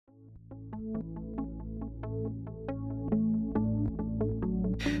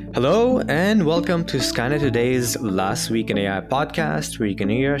Hello, and welcome to Skynet Today's Last Week in AI podcast, where you can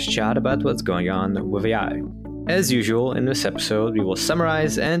hear us chat about what's going on with AI. As usual, in this episode, we will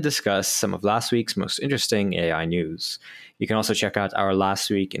summarize and discuss some of last week's most interesting AI news. You can also check out our Last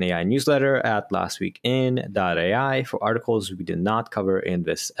Week in AI newsletter at lastweekin.ai for articles we did not cover in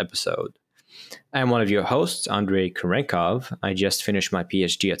this episode. I'm one of your hosts, Andrei Kurenkov. I just finished my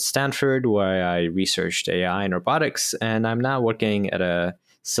PhD at Stanford, where I researched AI and robotics, and I'm now working at a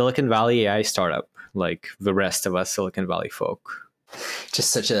Silicon Valley AI startup, like the rest of us Silicon Valley folk.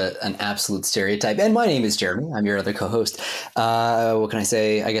 Just such an absolute stereotype. And my name is Jeremy. I'm your other co-host. What can I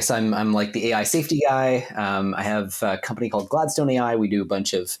say? I guess I'm like the AI safety guy. I have a company called Gladstone AI. We do a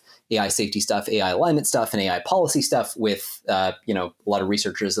bunch of AI safety stuff, AI alignment stuff, and AI policy stuff with a lot of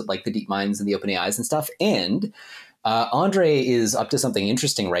researchers at like the DeepMinds and the OpenAIs and stuff. And Andre is up to something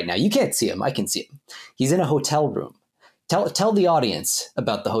interesting right now. You can't see him. I can see him. He's in a hotel room. Tell the audience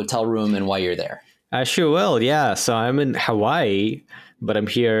about the hotel room and why you're there. I sure will, yeah. So I'm in Hawaii, but I'm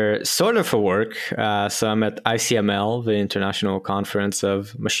here sort of for work. So I'm at ICML, the International Conference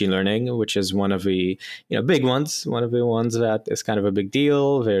of Machine Learning, which is one of the big ones, one of the ones that is kind of a big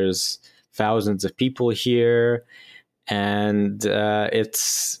deal. There's thousands of people here. And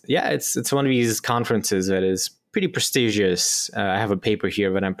it's one of these conferences that is pretty prestigious. I have a paper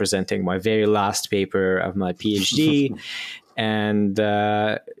here that I'm presenting, my very last paper of my PhD. And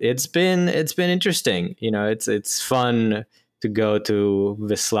it's been interesting. It's fun to go to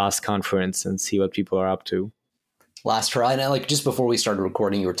this last conference and see what people are up to. Last try. And just before we started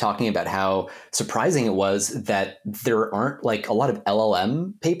recording, you were talking about how surprising it was that there aren't like a lot of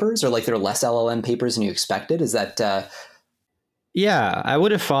LLM papers, or like there are less LLM papers than you expected. Is that? Yeah, I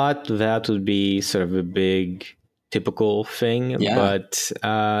would have thought that would be sort of a big typical thing, but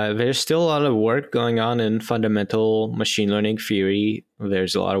there's still a lot of work going on in fundamental machine learning theory.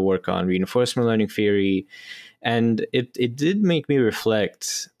 There's a lot of work on reinforcement learning theory. And it did make me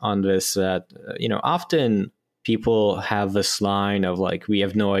reflect on this, that, often people have this line of like, we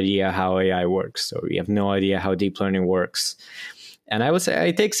have no idea how AI works, or we have no idea how deep learning works. And I would say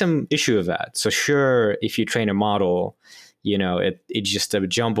I take some issue with that. So sure, if you train a model, it's just a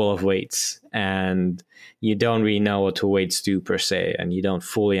jumble of weights, and you don't really know what the weights do per se, and you don't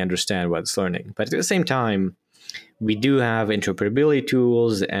fully understand what it's learning. But at the same time, we do have interpretability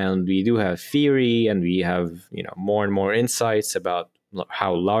tools, and we do have theory, and we have more and more insights about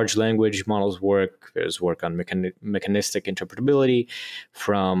how large language models work. There's work on mechanistic interpretability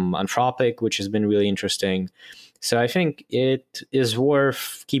from Anthropic, which has been really interesting. So I think it is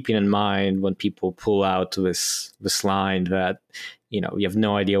worth keeping in mind when people pull out this line that you have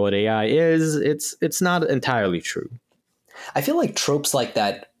no idea what AI is. It's not entirely true. I feel like tropes like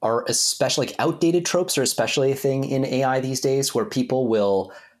that are especially like outdated tropes are especially a thing in AI these days, where people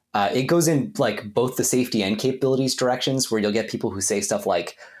will it goes in like both the safety and capabilities directions, where you'll get people who say stuff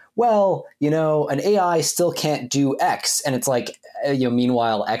like, well, an AI still can't do X. And it's like,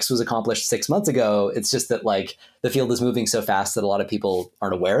 meanwhile, X was accomplished 6 months ago. It's just that like the field is moving so fast that a lot of people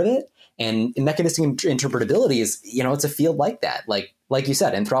aren't aware of it. And in mechanistic interpretability is, it's a field like that. Like you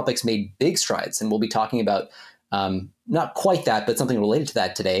said, Anthropic's made big strides, and we'll be talking about not quite that, but something related to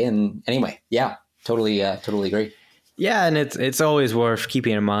that today. And anyway, yeah, totally agree. Yeah, and it's always worth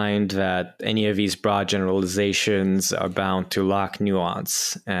keeping in mind that any of these broad generalizations are bound to lack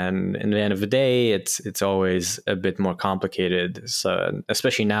nuance. And in the end of the day, it's always a bit more complicated. So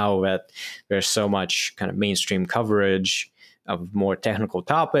especially now that there's so much kind of mainstream coverage of more technical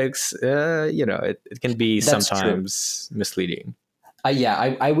topics, it can be sometimes misleading.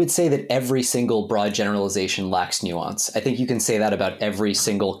 I would say that every single broad generalization lacks nuance. I think you can say that about every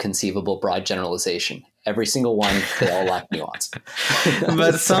single conceivable broad generalization. Every single one, they all lack nuance.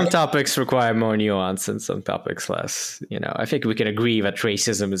 But some topics require more nuance and some topics less. I think we can agree that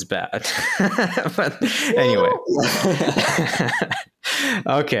racism is bad. But anyway.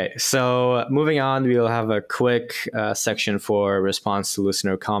 Okay, so moving on, we'll have a quick section for response to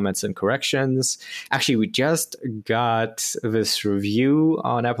listener comments and corrections. Actually, we just got this review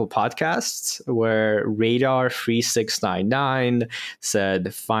on Apple Podcasts where Radar3699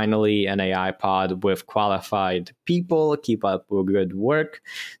 said, finally an AI pod with qualified people. Keep up with good work.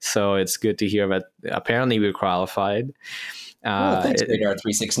 So it's good to hear that apparently we're qualified. Thanks,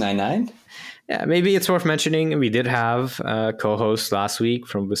 Radar3699. Yeah, maybe it's worth mentioning we did have a co-host last week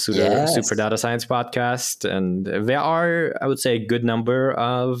from the Super Data Science podcast, and there are, I would say, a good number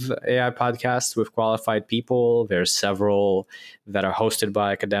of AI podcasts with qualified people. There's several that are hosted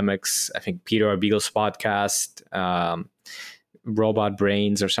by academics. I think Peter Arbegel's podcast Robot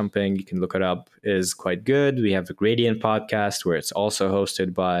Brains or something, you can look it up, is quite good. We have the Gradient podcast where it's also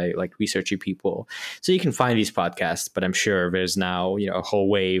hosted by like researchy people. So you can find these podcasts, but I'm sure there's now, a whole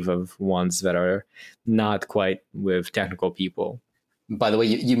wave of ones that are not quite with technical people. By the way,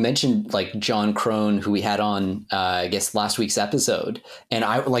 you mentioned like John Crone, who we had on, I guess, last week's episode, and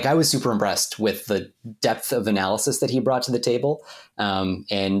I was super impressed with the depth of analysis that he brought to the table,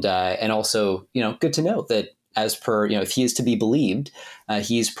 and also, good to know that as per, if he is to be believed,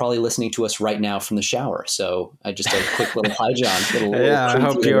 he's probably listening to us right now from the shower. So just a quick little hi, John. I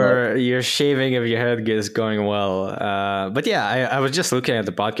hope your shaving of your head is going well. But yeah, I was just looking at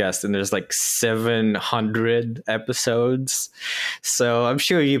the podcast and there's like 700 episodes. So I'm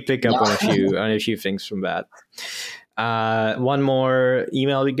sure you pick up on a few things from that. One more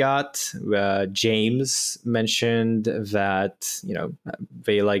email we got. James mentioned that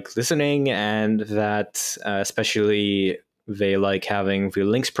they like listening and that especially they like having the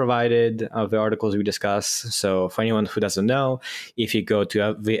links provided of the articles we discuss. So for anyone who doesn't know, if you go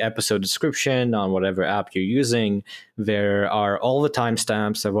to the episode description on whatever app you're using, there are all the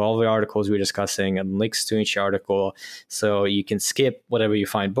timestamps of all the articles we're discussing and links to each article. So you can skip whatever you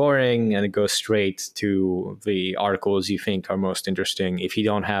find boring and go straight to the articles you think are most interesting if you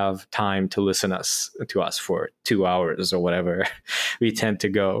don't have time to listen to us for 2 hours or whatever we tend to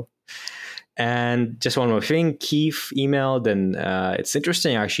go. And just one more thing, Keith emailed, and it's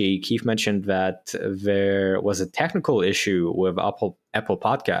interesting actually. Keith mentioned that there was a technical issue with Apple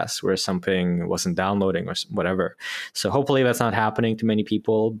Podcasts where something wasn't downloading or whatever. So hopefully that's not happening to many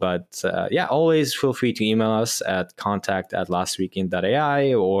people. But always feel free to email us at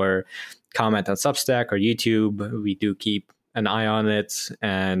contact@lastweekend.ai or comment on Substack or YouTube. We do keep an eye on it,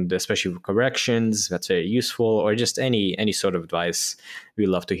 and especially for corrections, that's very useful, or just any sort of advice. We'd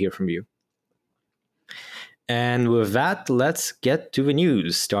love to hear from you. And with that, let's get to the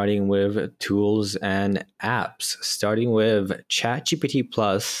news, starting with tools and apps. Starting with ChatGPT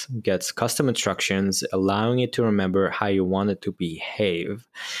Plus gets custom instructions, allowing it to remember how you want it to behave.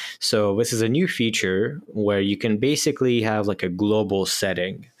 So this is a new feature where you can basically have like a global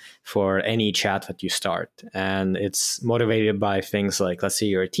setting for any chat that you start. And it's motivated by things like, let's say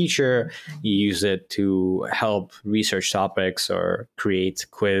you're a teacher, you use it to help research topics or create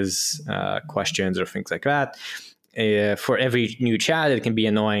quiz questions or things like that. For every new chat, it can be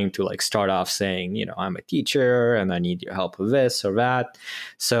annoying to like start off saying, I'm a teacher and I need your help with this or that.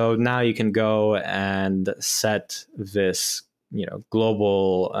 So now you can go and set this,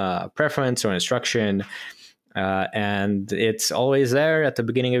 global preference or instruction. And it's always there at the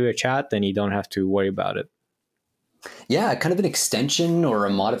beginning of your chat, and you don't have to worry about it. Yeah, kind of an extension or a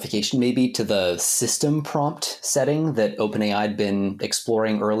modification maybe to the system prompt setting that OpenAI had been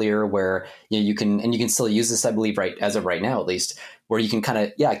exploring earlier, where you can still use this, I believe, right as of right now at least, where you can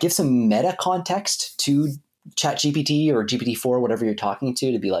kind of give some meta context to ChatGPT or GPT-4, whatever you're talking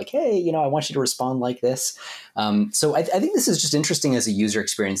to be like, hey, I want you to respond like this. So I think this is just interesting as a user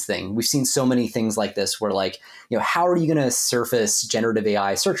experience thing. We've seen so many things like this where like, how are you going to surface generative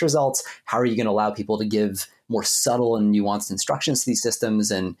AI search results? How are you going to allow people to give more subtle and nuanced instructions to these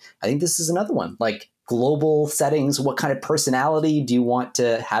systems? And I think this is another one, like global settings. What kind of personality do you want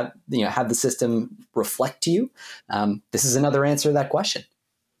to have, have the system reflect to you? This is another answer to that question.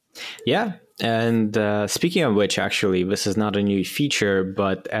 Yeah. And speaking of which, actually, this is not a new feature,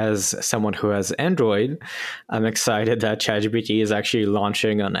 but as someone who has Android, I'm excited that ChatGPT is actually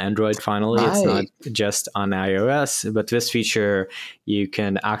launching on Android finally. Right. It's not just on iOS, but this feature you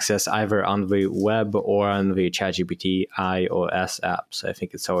can access either on the web or on the ChatGPT iOS app. So I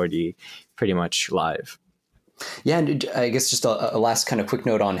think it's already pretty much live. Yeah, and I guess just a last kind of quick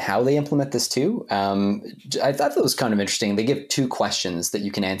note on how they implement this too. I thought that was kind of interesting. They give 2 questions that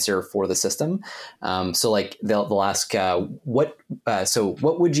you can answer for the system. So like they'll ask, what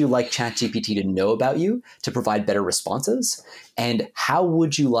would you like ChatGPT to know about you to provide better responses? And how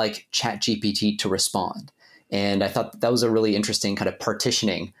would you like ChatGPT to respond? And I thought that was a really interesting kind of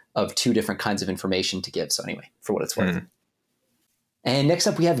partitioning of 2 different kinds of information to give. So anyway, for what it's worth. Mm-hmm. And next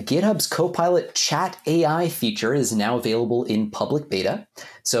up, we have GitHub's Copilot Chat AI feature is now available in public beta.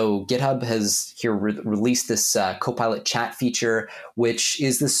 So GitHub has here released this Copilot chat feature, which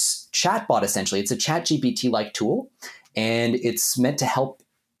is this chatbot, essentially. It's a ChatGPT-like tool, and it's meant to help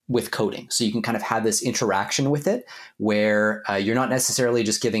with coding. So you can kind of have this interaction with it where you're not necessarily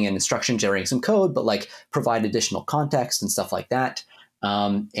just giving an instruction, generating some code, but like provide additional context and stuff like that.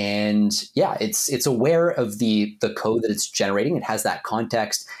 And yeah, it's aware of the code that it's generating. It has that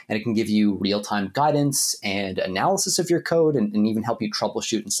context, and it can give you real time guidance and analysis of your code, and even help you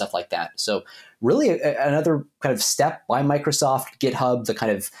troubleshoot and stuff like that. So really, another kind of step by Microsoft GitHub, the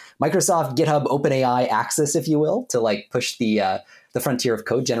kind of Microsoft GitHub OpenAI axis, if you will, to like push the frontier of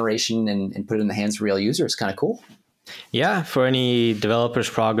code generation and put it in the hands of real users. Kind of cool. Yeah, for any developers,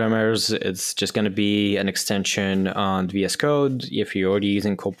 programmers, it's just going to be an extension on VS Code. If you're already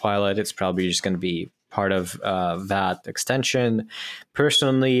using Copilot, it's probably just going to be part of that extension.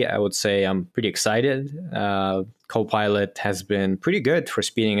 Personally, I would say I'm pretty excited. Copilot has been pretty good for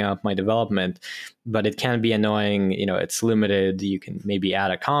speeding up my development, but it can be annoying. It's limited. You can maybe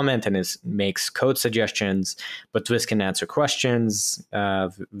add a comment and it makes code suggestions, but this can answer questions.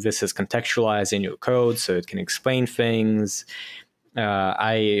 This is contextualized in your code, so it can explain things.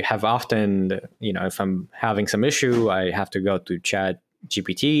 I have often, if I'm having some issue, I have to go to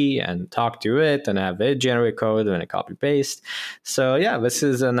ChatGPT and talk to it and have it generate code and a copy paste. So yeah, this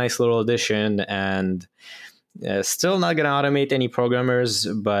is a nice little addition, and still not going to automate any programmers,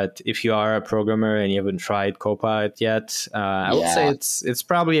 but if you are a programmer and you haven't tried Copilot yet, I would say it's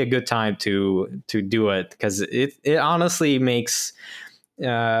probably a good time to do it, because it honestly makes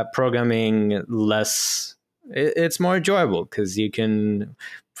programming less. It's more enjoyable because you can,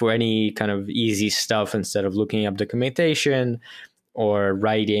 for any kind of easy stuff, instead of looking up documentation or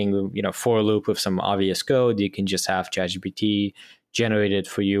writing, for loop with some obvious code, you can just have ChatGPT generate it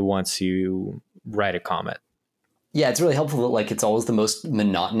for you once you write a comment. Yeah, it's really helpful that like it's always the most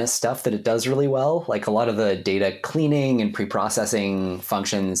monotonous stuff that it does really well. Like a lot of the data cleaning and pre-processing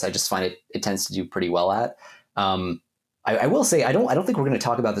functions, I just find it tends to do pretty well at. I will say I don't think we're going to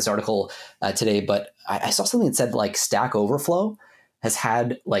talk about this article today, but I saw something that said like Stack Overflow has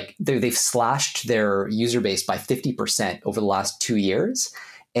had like they've slashed their user base by 50% over the last 2 years.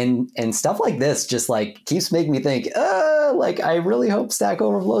 And stuff like this just like keeps making me think, like I really hope Stack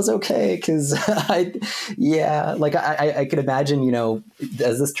Overflow is okay, because I could imagine,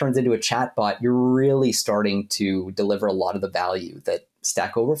 as this turns into a chatbot, you're really starting to deliver a lot of the value that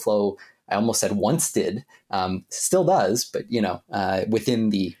Stack Overflow, I almost said once did, still does, but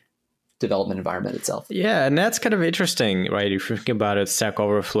within the development environment itself. Yeah, and that's kind of interesting, right? If you think about it, Stack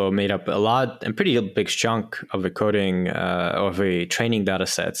Overflow made up a lot and pretty big chunk of the coding of the training data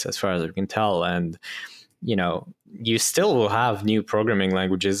sets, as far as we can tell. And, you still will have new programming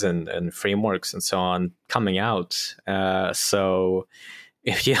languages and frameworks and so on coming out. So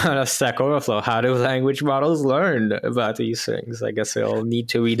if you have a Stack Overflow, how do language models learn about these things? I guess they'll need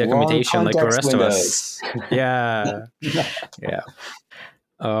to read documentation like the rest of us. Yeah. Yeah.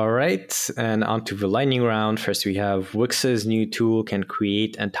 All right, and on to the lightning round. First, we have Wix's new tool can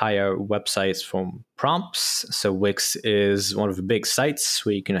create entire websites from prompts. So Wix is one of the big sites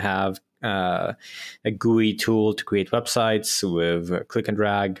where you can have a GUI tool to create websites with click and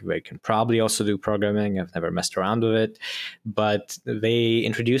drag. They can probably also do programming. I've never messed around with it, but they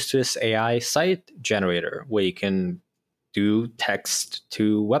introduced this AI site generator where you can do text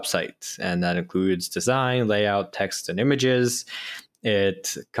to websites, and that includes design, layout, text, and images.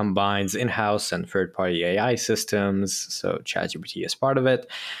 It combines in-house and third-party AI systems, so ChatGPT is part of it.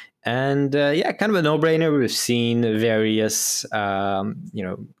 And kind of a no-brainer. We've seen various,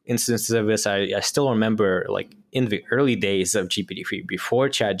 instances of this. I still remember, like in the early days of GPT-3, before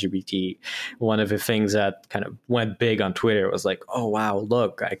ChatGPT, one of the things that kind of went big on Twitter was like, "Oh wow,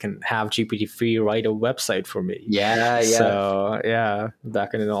 look, I can have GPT-3 write a website for me." Yeah. So yeah,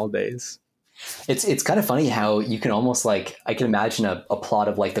 back in the old days. It's kind of funny how you can almost like, I can imagine a plot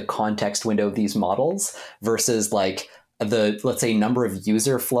of like the context window of these models versus like the, let's say, number of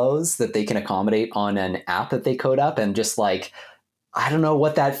user flows that they can accommodate on an app that they code up, and just like, I don't know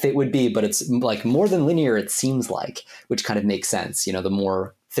what that fit would be, but it's like more than linear, it seems like, which kind of makes sense. The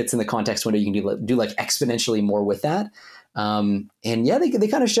more fits in the context window, you can do like exponentially more with that. And yeah, they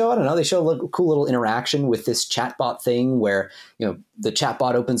kind of show, I don't know, they show a cool little interaction with this chatbot thing where, the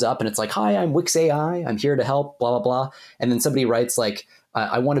chatbot opens up and it's like, "Hi, I'm Wix AI. I'm here to help, blah, blah, blah." And then somebody writes like,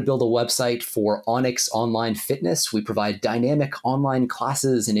 "I want to build a website for Onyx Online Fitness. We provide dynamic online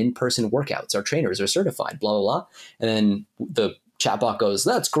classes and in-person workouts. Our trainers are certified, blah, blah, blah." And then the chatbot goes,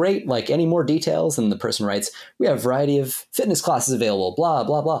 "That's great. Like, any more details?" And the person writes, "We have a variety of fitness classes available, blah,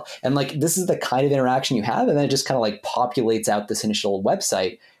 blah, blah." And like, this is the kind of interaction you have. And then it just kind of like populates out this initial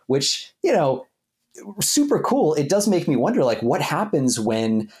website, which, super cool. It does make me wonder, like, what happens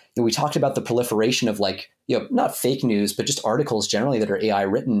when, we talked about the proliferation of like, not fake news, but just articles generally that are AI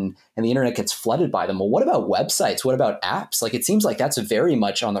written, and the internet gets flooded by them. Well, what about websites? What about apps? Like, it seems like that's very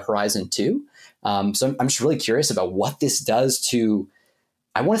much on the horizon too. So I'm just really curious about what this does to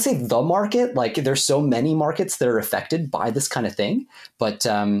I want to say the market. Like there's so many markets that are affected by this kind of thing, but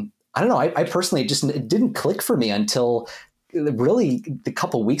I don't know. I personally just it didn't click for me until really a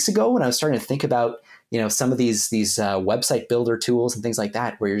couple weeks ago when I was starting to think about some of these website builder tools and things like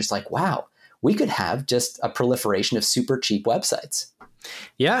that, where you're just like, wow, we could have just a proliferation of super cheap websites.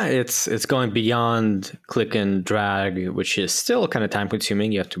 Yeah, it's going beyond click and drag, which is still kind of time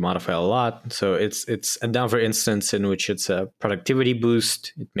consuming. You have to modify a lot. So it's another instance in which it's a productivity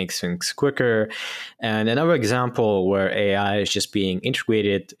boost. It makes things quicker. And another example where AI is just being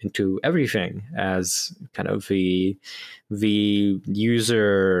integrated into everything as kind of the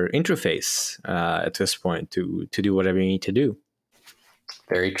user interface at this point to do whatever you need to do.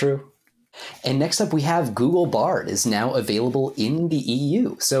 Very true. And next up, we have Google Bard is now available in the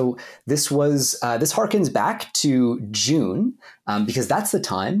EU. So this harkens back to June because that's the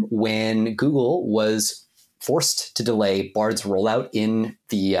time when Google was forced to delay Bard's rollout in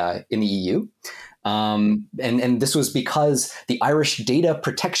the EU. And this was because the Irish Data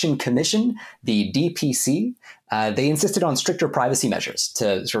Protection Commission, the DPC, they insisted on stricter privacy measures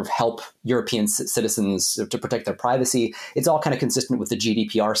to sort of help European citizens to protect their privacy. It's all kind of consistent with the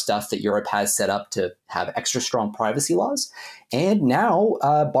GDPR stuff that Europe has set up to have extra strong privacy laws. And now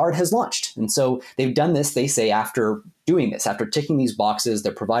Bard has launched. And so they've done this, they say, after doing this, after ticking these boxes,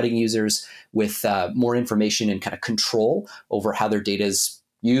 they're providing users with more information and kind of control over how their data is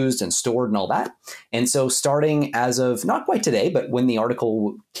used and stored and all that. And so starting as of not quite today, but when the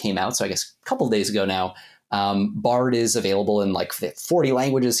article came out, so I guess a couple of days ago now, Bard is available in like 40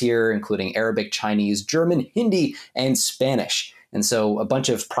 languages here, including Arabic, Chinese, German, Hindi, and Spanish. And so a bunch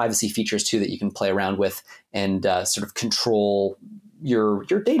of privacy features too that you can play around with and sort of control your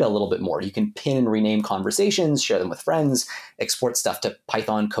data a little bit more. You can pin and rename conversations, share them with friends, export stuff to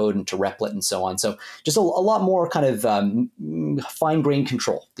Python code and to Replit and so on. So just a lot more kind of fine-grained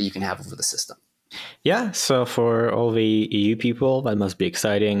control that you can have over the system. Yeah, so for all the EU people, that must be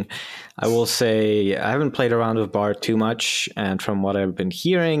exciting. I will say I haven't played around with Bard too much, and from what I've been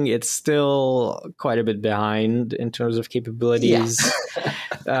hearing, it's still quite a bit behind in terms of capabilities,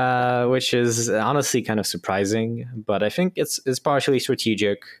 which is honestly kind of surprising. But I think it's partially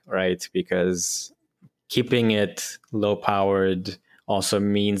strategic, right? Because keeping it low powered also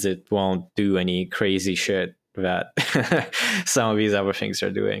means it won't do any crazy shit that some of these other things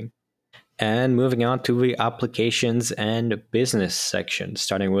are doing. And moving on to the applications and business section,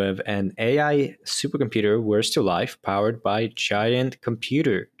 starting with an AI supercomputer wears to life powered by giant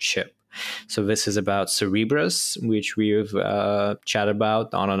computer chip. So this is about Cerebras, which we've chatted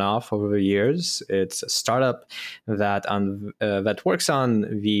about on and off over the years. It's a startup that works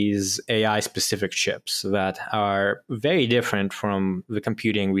on these AI-specific chips that are very different from the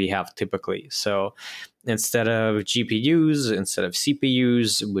computing we have typically. So instead of GPUs, instead of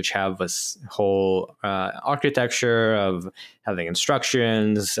CPUs, which have this whole architecture of having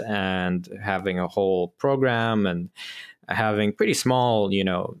instructions and having a whole program and having pretty small,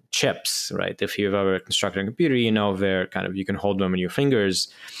 chips, right? If you've ever constructed a computer, they're kind of, you can hold them in your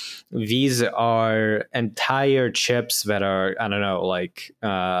fingers. These are entire chips that are, like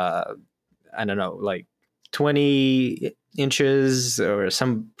 20 inches or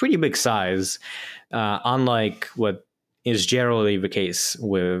some pretty big size, unlike what is generally the case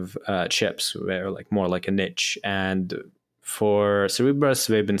with chips. They're like more like a niche. And for Cerebras,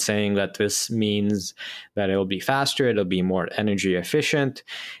 they've been saying that this means that it'll be faster, it'll be more energy efficient.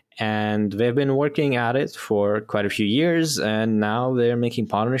 And they've been working at it for quite a few years. And now they're making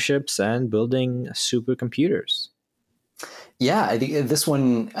partnerships and building supercomputers. Yeah, I think this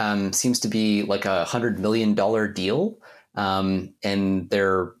one seems to be like $100 million deal. And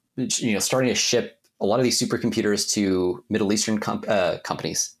they're starting to ship a lot of these supercomputers to Middle Eastern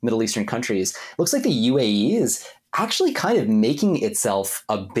companies, Middle Eastern countries. Looks like the UAE is actually kind of making itself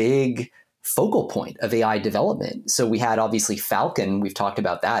a big focal point of AI development. So we had obviously Falcon, we've talked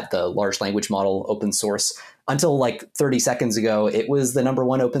about that, the large language model open source. Until like 30 seconds ago, it was the number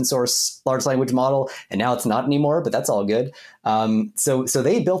one open source large language model, and now it's not anymore, but that's all good. So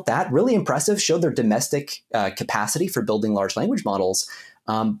they built that, really impressive, showed their domestic capacity for building large language models.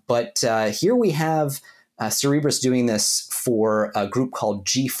 But here we have Cerebras doing this for a group called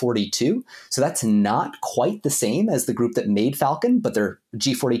G42. So that's not quite the same as the group that made Falcon, but their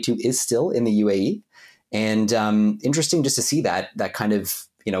G42 is still in the UAE. And interesting just to see that kind of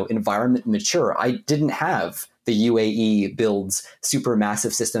environment mature. I didn't have the UAE builds super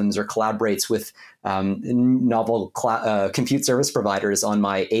massive systems or collaborates with novel compute service providers on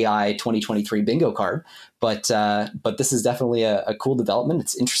my AI 2023 bingo card. But this is definitely a cool development.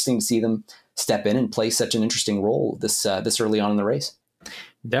 It's interesting to see them step in and play such an interesting role this early on in the race.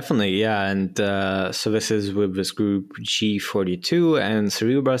 Definitely, yeah. And so this is with this group G42, and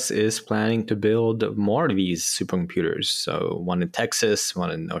Cerebras is planning to build more of these supercomputers. So one in Texas,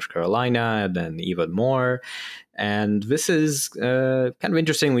 one in North Carolina, and then even more. And this is kind of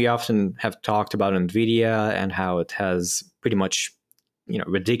interesting. We often have talked about NVIDIA and how it has pretty much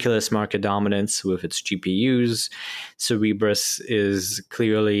ridiculous market dominance with its GPUs. Cerebras is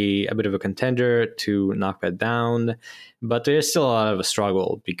clearly a bit of a contender to knock that down, but there's still a lot of a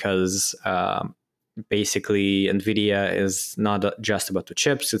struggle because basically NVIDIA is not just about the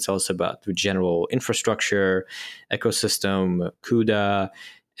chips, it's also about the general infrastructure, ecosystem, CUDA,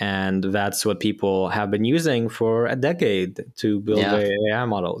 and that's what people have been using for a decade to build Yeah. their AI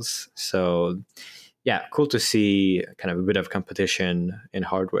models. So yeah, cool to see kind of a bit of competition in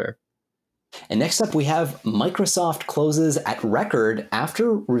hardware. And next up, we have Microsoft closes at record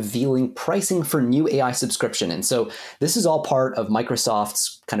after revealing pricing for new AI subscription. And so this is all part of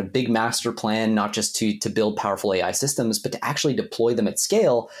Microsoft's kind of big master plan, not just to build powerful AI systems, but to actually deploy them at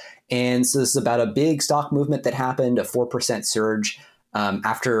scale. And so this is about a big stock movement that happened, a 4% surge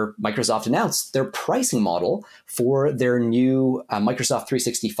after Microsoft announced their pricing model for their new Microsoft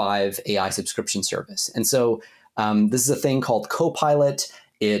 365 AI subscription service. And so this is a thing called Copilot.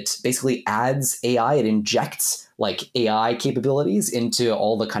 It basically adds AI. It injects like AI capabilities into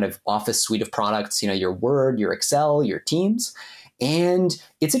all the kind of Office suite of products, your Word, your Excel, your Teams. And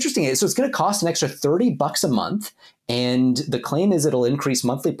it's interesting. So it's going to cost an extra $30 a month. And the claim is it'll increase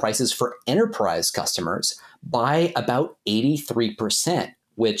monthly prices for enterprise customers by about 83%,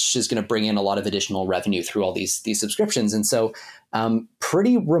 which is going to bring in a lot of additional revenue through all these subscriptions. And so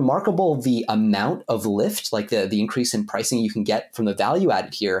pretty remarkable the amount of lift, like the increase in pricing you can get from the value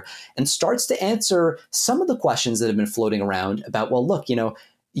added here, and starts to answer some of the questions that have been floating around about, well, look,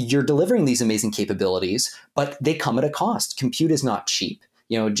 you're delivering these amazing capabilities, but they come at a cost. Compute is not cheap.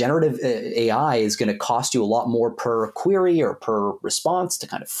 Generative AI is going to cost you a lot more per query or per response to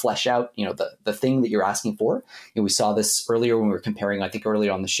kind of flesh out, the thing that you're asking for. We saw this earlier when we were comparing, I think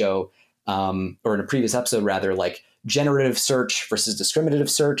earlier on the show, or in a previous episode rather, like generative search versus discriminative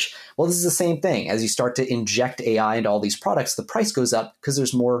search. Well, this is the same thing. As you start to inject AI into all these products, the price goes up because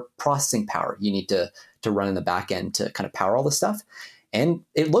there's more processing power you need to run in the back end to kind of power all this stuff. And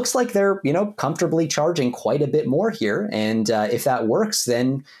it looks like they're, comfortably charging quite a bit more here. And if that works,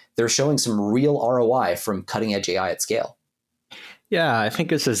 then they're showing some real ROI from cutting edge AI at scale. Yeah, I think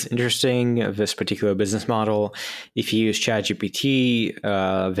this is interesting, this particular business model. If you use ChatGPT,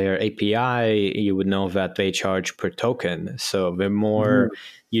 their API, you would know that they charge per token. So the more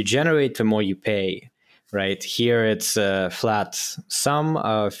you generate, the more you pay, right? Here it's a flat sum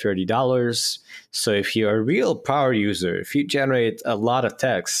of $30. So if you're a real power user, if you generate a lot of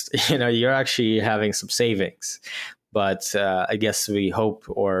text, you're actually having some savings. But I guess we hope,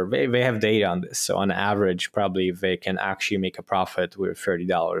 or they have data on this. So on average, probably they can actually make a profit with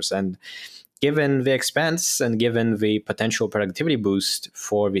 $30. And given the expense and given the potential productivity boost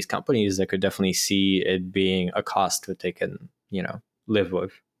for these companies, they could definitely see it being a cost that they can, live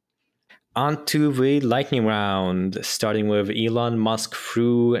with. On to the lightning round, starting with Elon Musk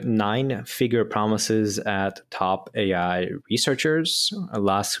threw 9-figure promises at top AI researchers.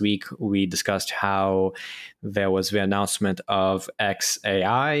 Last week, we discussed how there was the announcement of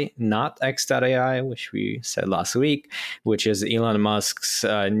XAI, not X.AI, which we said last week, which is Elon Musk's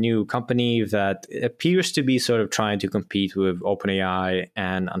new company that appears to be sort of trying to compete with OpenAI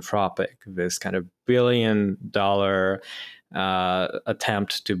and Anthropic, this kind of billion-dollar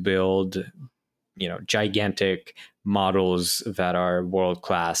attempt to build, gigantic models that are world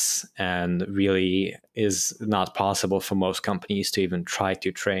class, and really is not possible for most companies to even try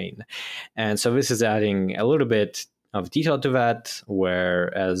to train. And so this is adding a little bit of detail to that,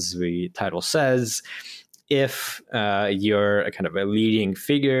 where, as the title says, if you're a kind of a leading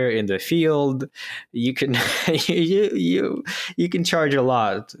figure in the field, you can you can charge a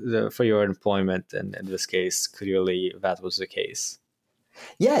lot for your employment, and in this case, clearly that was the case.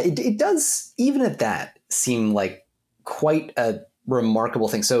 Yeah, it does, even at that, seem like quite a remarkable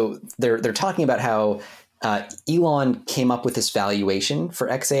thing. So they're talking about how Elon came up with this valuation for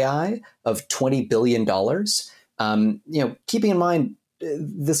XAI of $20 billion. Keeping in mind,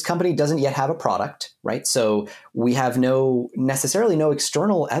 this company doesn't yet have a product, right? So we have necessarily no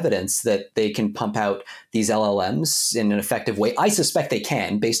external evidence that they can pump out these LLMs in an effective way. I suspect they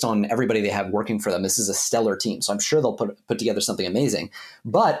can, based on everybody they have working for them. This is a stellar team, so I'm sure they'll put together something amazing.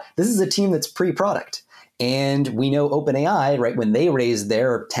 But this is a team that's pre-product. And we know OpenAI, right, when they raised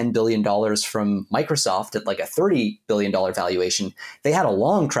their $10 billion from Microsoft at like a $30 billion valuation, they had a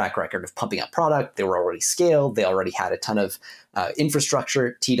long track record of pumping up product. They were already scaled. They already had a ton of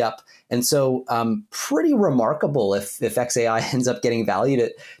infrastructure teed up. And so pretty remarkable if XAI ends up getting valued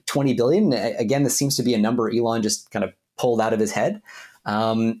at 20 billion. Again, this seems to be a number Elon just kind of pulled out of his head.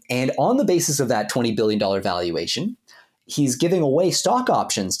 And on the basis of that $20 billion valuation, he's giving away stock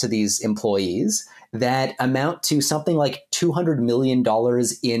options to these employees that amount to something like $200 million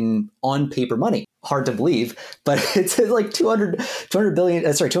in on-paper money. Hard to believe, but it's like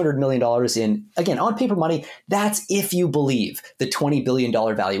 $200 million in, again, on-paper money. That's if you believe the $20 billion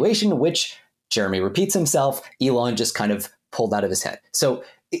valuation, which Jeremy repeats himself, Elon just kind of pulled out of his head. So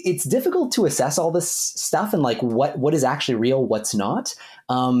it's difficult to assess all this stuff and like what is actually real, what's not.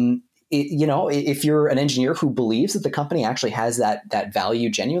 If you're an engineer who believes that the company actually has that value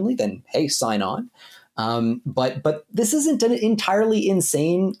genuinely, then hey, sign on. But this isn't an entirely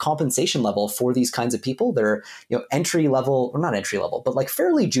insane compensation level for these kinds of people. They're entry level, or not entry level, but like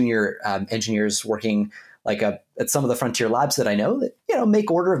fairly junior engineers working like at some of the frontier labs that I know that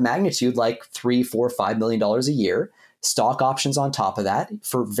make order of magnitude like $3, $4, $5 million a year. Stock options on top of that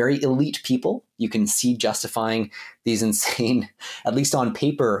for very elite people. You can see justifying these insane, at least on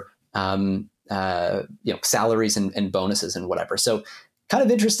paper, salaries and bonuses and whatever. So kind of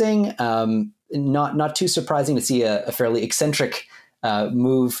interesting. Not too surprising to see a fairly eccentric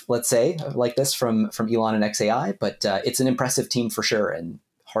move, let's say, like this from Elon and XAI. But it's an impressive team for sure, and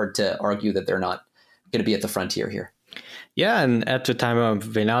hard to argue that they're not going to be at the frontier here. Yeah, and at the time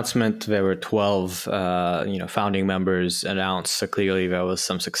of the announcement, there were 12, founding members announced. So clearly, there was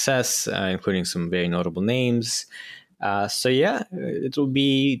some success, including some very notable names. So yeah, it will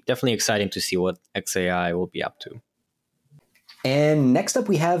be definitely exciting to see what XAI will be up to. And next up,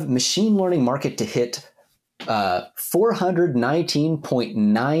 we have machine learning market to hit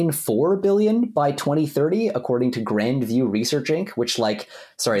 $419.94 billion by 2030, according to Grandview Research Inc., which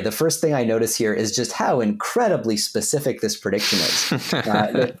the first thing I notice here is just how incredibly specific this prediction is.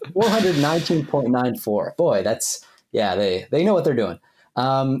 419.94. Boy, they know what they're doing.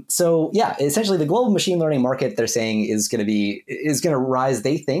 Essentially the global machine learning market, they're saying is going to rise,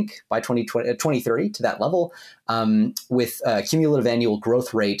 they think, by 2030 to that level, with a cumulative annual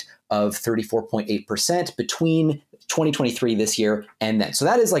growth rate of 34.8% between 2023 this year and then. So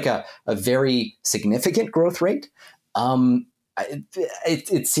that is like a very significant growth rate.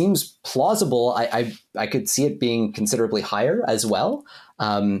 It seems plausible. I could see it being considerably higher as well.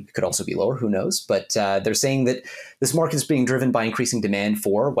 It could also be lower, who knows? But they're saying that this market is being driven by increasing demand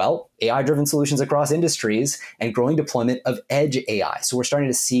for, AI-driven solutions across industries and growing deployment of edge AI. So we're starting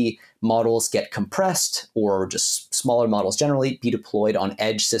to see models get compressed, or just smaller models generally be deployed on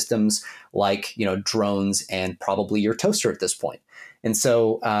edge systems like drones and probably your toaster at this point. And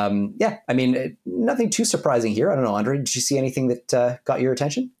so, nothing too surprising here. I don't know, Andre, did you see anything that got your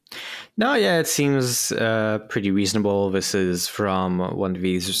attention? No, yeah, it seems pretty reasonable. This is from one of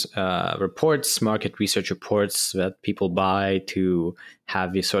these reports, market research reports that people buy to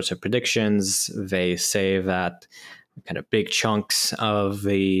have these sorts of predictions. They say that kind of big chunks of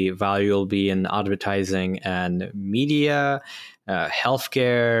the value will be in advertising and media,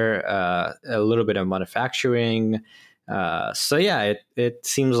 healthcare, a little bit of manufacturing. It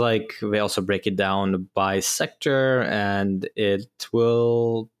seems like they also break it down by sector, and it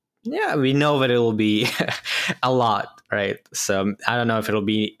will, we know that it will be a lot, right? So I don't know if it'll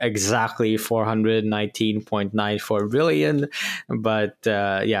be exactly 419.94 billion, but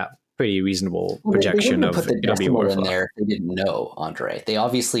pretty reasonable projection of put the decimal in there if they didn't know, Andre. They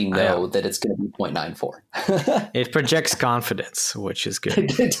obviously know that it's going to be 0.94. It projects confidence, which is good.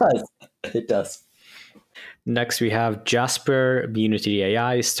 It does. Next, we have Jasper, Unity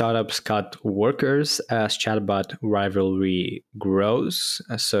AI. Startups cut workers as chatbot rivalry grows.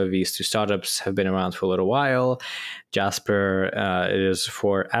 So these two startups have been around for a little while. Jasper is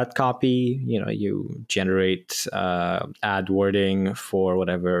for ad copy. You generate ad wording for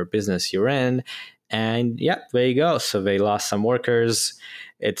whatever business you're in. And there you go. So they lost some workers.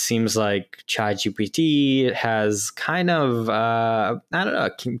 It seems like ChatGPT has kind of,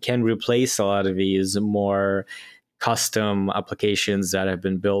 can replace a lot of these more custom applications that have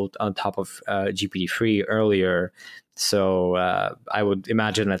been built on top of GPT-3 earlier. So I would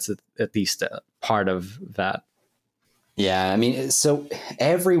imagine that's at least a part of that. Yeah, so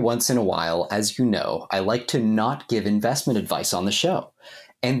every once in a while, as you know, I like to not give investment advice on the show.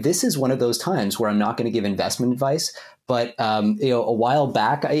 And this is one of those times where I'm not going to give investment advice. But a while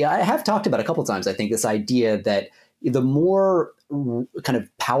back, I have talked about a couple of times, I think, this idea that the more kind of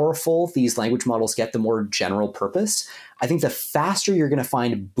powerful these language models get, the more general purpose, I think the faster you're going to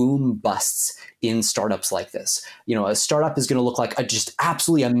find boom busts in startups like this. A startup is going to look like a just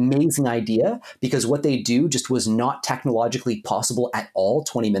absolutely amazing idea because what they do just was not technologically possible at all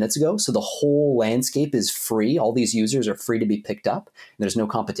 20 minutes ago. So the whole landscape is free. All these users are free to be picked up. And there's no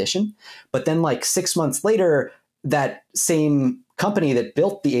competition. But then like 6 months later, that same company that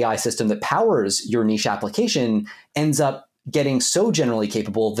built the AI system that powers your niche application ends up getting so generally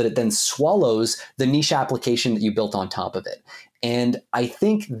capable that it then swallows the niche application that you built on top of it. And I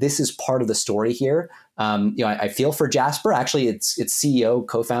think this is part of the story here. I feel for Jasper. Actually, its CEO,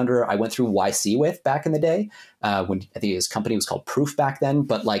 co-founder, I went through YC with back in the day when I think his company was called Proof back then.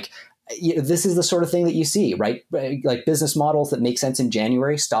 But like, this is the sort of thing that you see, right? Like business models that make sense in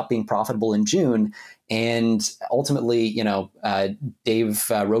January stop being profitable in June. And ultimately, Dave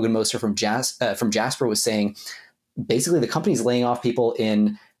Rogenmoser from Jasper was saying, basically the company's laying off people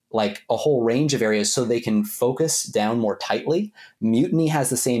in like a whole range of areas so they can focus down more tightly. Mutiny has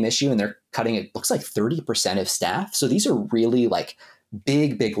the same issue and they're cutting, it looks like 30% of staff. So these are really like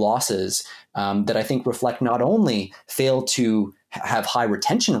big losses that I think reflect not only fail to have high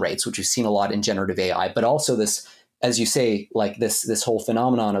retention rates, which we've seen a lot in generative AI, but also this, as you say, like this whole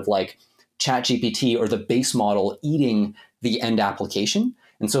phenomenon of like ChatGPT or the base model eating the end application.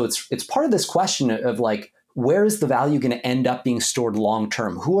 And so it's part of this question of like, where is the value going to end up being stored long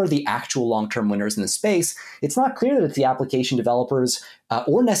term? Who are the actual long term winners in the space? It's not clear that it's the application developers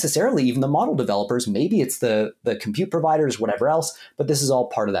or necessarily even the model developers. Maybe it's the compute providers, whatever else. But this is all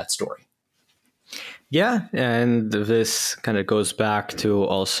part of that story. Yeah, and this kind of goes back to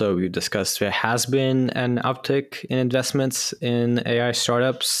also we discussed there has been an uptick in investments in AI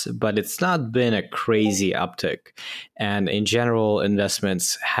startups, but it's not been a crazy uptick. And in general,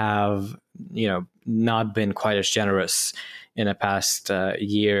 investments have, not been quite as generous in the past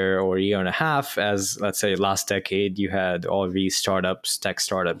year or year and a half as, let's say, last decade. You had all of these startups, tech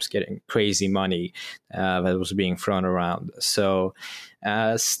startups, getting crazy money that was being thrown around. So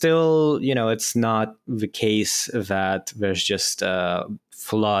still, it's not the case that there's just a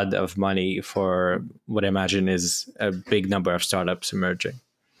flood of money for what I imagine is a big number of startups emerging.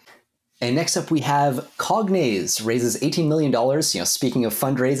 And next up, we have Cognaze raises $18 million, speaking of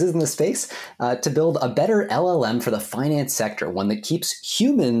fundraisers in the space, to build a better LLM for the finance sector, one that keeps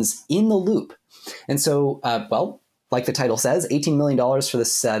humans in the loop. And so, like the title says, $18 million for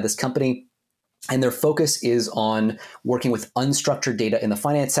this company. And their focus is on working with unstructured data in the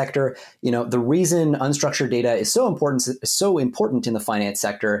finance sector. The reason unstructured data is so important in the finance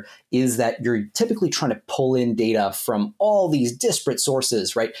sector is that you're typically trying to pull in data from all these disparate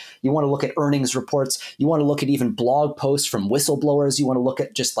sources, right? You want to look at earnings reports. You want to look at even blog posts from whistleblowers. You want to look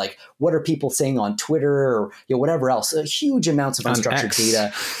at just like, what are people saying on Twitter or whatever else? Huge amounts of unstructured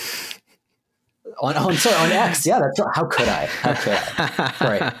data. On X, yeah, that's right. How could I?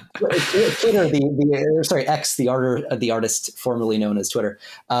 Sorry, Twitter. X, the artist formerly known as Twitter.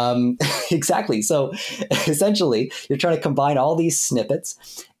 Exactly. So essentially, you're trying to combine all these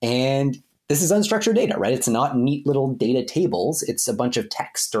snippets, and this is unstructured data, right? It's not neat little data tables. It's a bunch of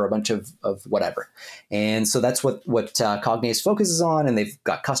text or a bunch of whatever. And so that's what Cognaze focuses on. And they've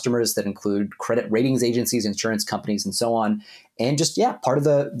got customers that include credit ratings agencies, insurance companies, and so on. And just, part of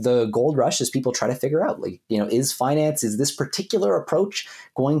the gold rush is people try to figure out, like, is this particular approach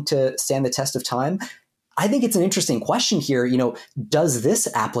going to stand the test of time? I think it's an interesting question here. Does this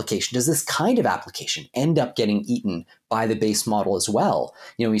kind of application end up getting eaten by the base model as well?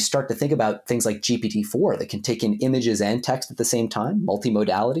 We start to think about things like GPT-4 that can take in images and text at the same time.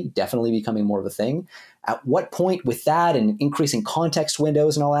 Multimodality definitely becoming more of a thing. At what point with that and increasing context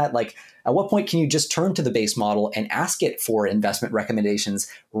windows and all that, like, at what point can you just turn to the base model and ask it for investment recommendations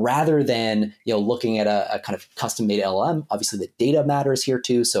rather than looking at a kind of custom-made LLM? Obviously, the data matters here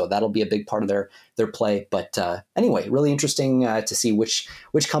too, so that'll be a big part of their play. But anyway, really interesting to see which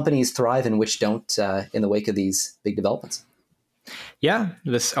companies thrive and which don't in the wake of these big developments. Yeah,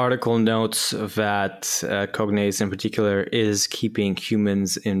 this article notes that Cognaze in particular is keeping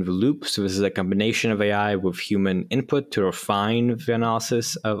humans in the loop. So this is a combination of AI with human input to refine the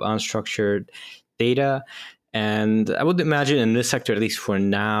analysis of unstructured data. And I would imagine in this sector, at least for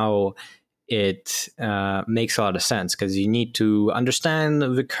now, it makes a lot of sense because you need to understand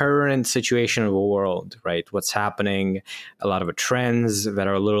the current situation of the world, right? What's happening, a lot of the trends that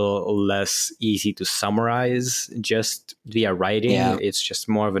are a little less easy to summarize just via writing. Yeah. It's just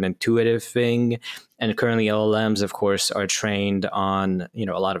more of an intuitive thing. And currently LLMs, of course, are trained on,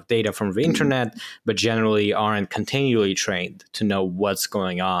 a lot of data from the internet, but generally aren't continually trained to know what's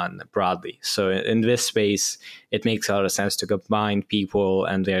going on broadly. So in this space, it makes a lot of sense to combine people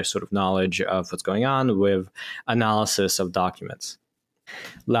and their sort of knowledge of what's going on with analysis of documents.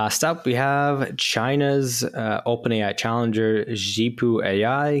 Last up, we have China's OpenAI challenger Zhipu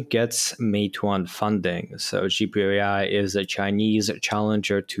AI gets Meituan funding. So Zhipu AI is a Chinese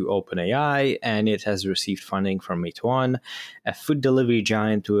challenger to OpenAI, and it has received funding from Meituan, a food delivery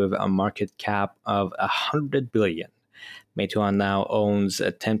giant with a market cap of 100 billion. Meituan now owns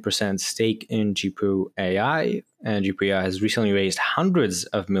a 10% stake in Zhipu AI, and Zhipu AI has recently raised hundreds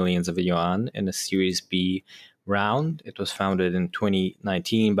of millions of yuan in a Series B round. It was founded in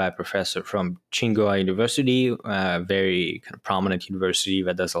 2019 by a professor from Tsinghua University, a very kind of prominent university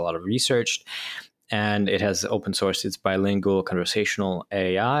that does a lot of research. And it has open sourced its bilingual conversational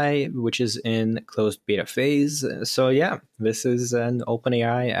AI, which is in closed beta phase. So yeah, this is an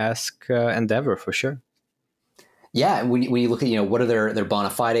OpenAI-esque endeavor for sure. Yeah, when you look at what are their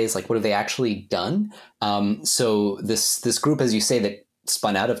bona fides, like what have they actually done? So this group, as you say, that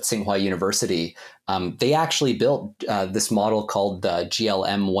spun out of Tsinghua University, they actually built this model called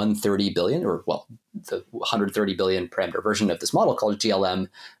GLM 130 billion, or well, the 130 billion parameter version of this model called GLM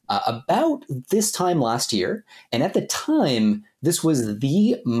about this time last year. And at the time, this was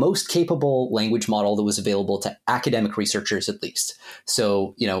the most capable language model that was available to academic researchers, at least.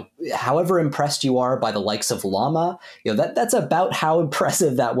 So, however impressed you are by the likes of Llama, that's about how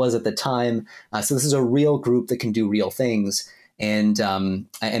impressive that was at the time. So this is a real group that can do real things. And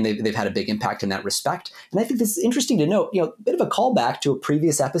they've had a big impact in that respect. And I think this is interesting to note, a bit of a callback to a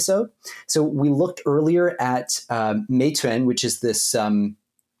previous episode. So we looked earlier at Meituan, which is this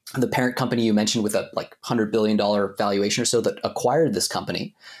the parent company you mentioned with a $100 billion valuation or so that acquired this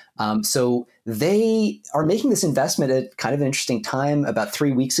company. So they are making this investment at kind of an interesting time. About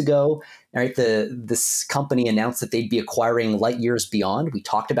 3 weeks ago, right, this company announced that they'd be acquiring Light Years Beyond. We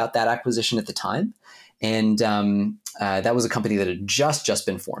talked about that acquisition at the time. And that was a company that had just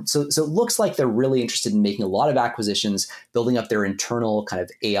been formed. So it looks like they're really interested in making a lot of acquisitions, building up their internal kind of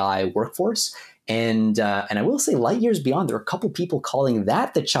AI workforce. And I will say, Light Years Beyond, there are a couple people calling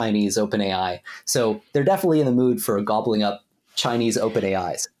that the Chinese OpenAI. So they're definitely in the mood for gobbling up Chinese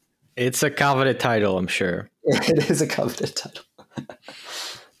OpenAIs. It's a coveted title, I'm sure. It is a coveted title.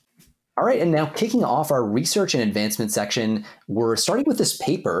 All right, and now kicking off our research and advancement section, we're starting with this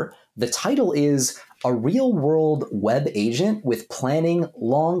paper. The title is A Real-World Web Agent with Planning,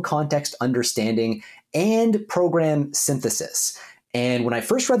 Long Context Understanding, and Program Synthesis. And when I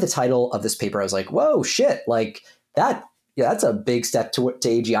first read the title of this paper, I was like, whoa, shit, like that, yeah, that's a big step to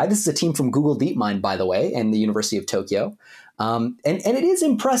AGI. This is a team from Google DeepMind, by the way, and the University of Tokyo. And it is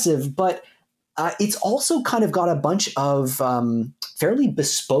impressive, but it's also kind of got a bunch of fairly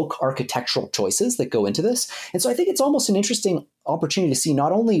bespoke architectural choices that go into this. And so I think it's almost an interesting opportunity to see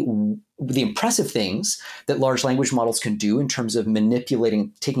not only the impressive things that large language models can do in terms of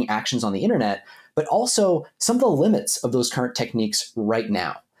manipulating, taking actions on the internet, but also some of the limits of those current techniques right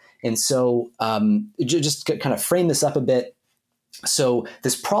now. And so just to kind of frame this up a bit. So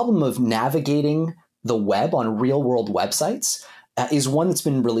this problem of navigating the web on real world websites is one that's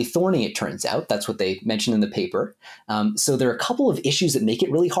been really thorny, it turns out. That's what they mentioned in the paper. So there are a couple of issues that make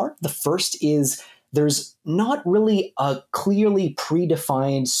it really hard. The first is there's not really a clearly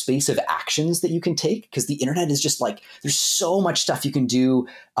predefined space of actions that you can take, because the internet is just like, there's so much stuff you can do.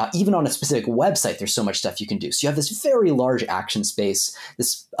 Even on a specific website, there's so much stuff you can do. So you have this very large action space,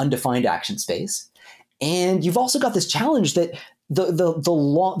 this undefined action space. And you've also got this challenge that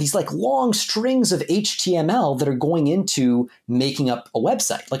these like long strings of HTML that are going into making up a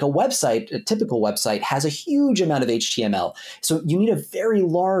website. Like a typical website has a huge amount of HTML. So you need a very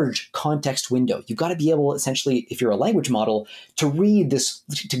large context window. You've got to be able, essentially, if you're a language model, to read this,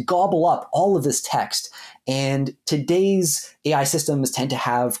 to gobble up all of this text. And today's AI systems tend to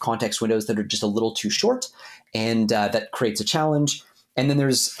have context windows that are just a little too short, and that creates a challenge. And then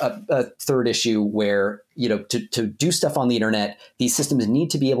there's a third issue where, to do stuff on the internet, these systems need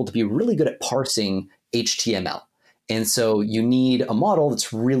to be able to be really good at parsing HTML. And so you need a model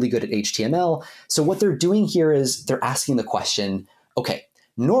that's really good at HTML. So what they're doing here is they're asking the question, okay,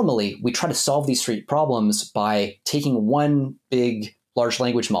 normally we try to solve these three problems by taking one big large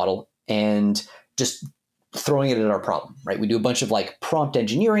language model and just throwing it at our problem, right? We do a bunch of like prompt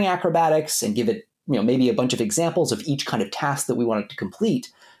engineering acrobatics and give it maybe a bunch of examples of each kind of task that we wanted to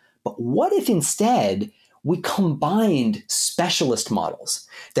complete. But what if instead we combined specialist models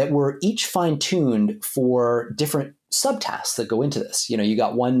that were each fine-tuned for different subtasks that go into this? You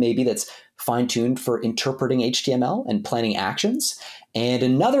got one maybe that's fine-tuned for interpreting HTML and planning actions, and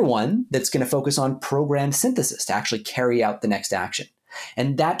another one that's going to focus on program synthesis to actually carry out the next action.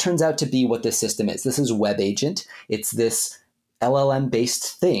 And that turns out to be what this system is. This is Web Agent. It's this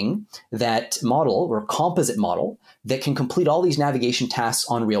LLM-based thing, that model or composite model that can complete all these navigation tasks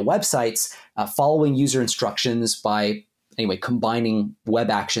on real websites, following user instructions by, anyway, combining web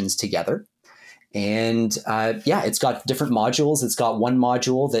actions together. And it's got different modules. It's got one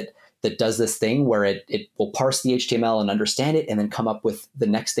module that does this thing where it will parse the HTML and understand it and then come up with the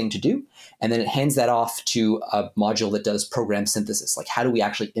next thing to do. And then it hands that off to a module that does program synthesis. Like, how do we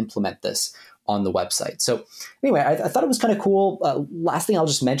actually implement this on the website? So anyway, I thought it was kind of cool. Last thing I'll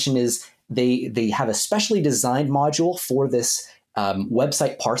just mention is they have a specially designed module for this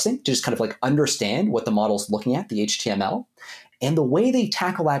website parsing to just kind of like understand what the model's looking at, the HTML. And the way they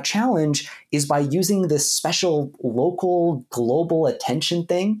tackle that challenge is by using this special local global attention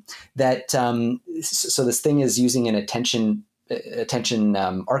thing that, so this thing is using an attention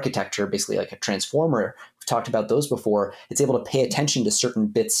architecture, basically like a transformer. We've talked about those before. It's able to pay attention to certain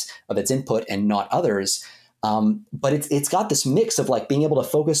bits of its input and not others. But it's got this mix of like being able to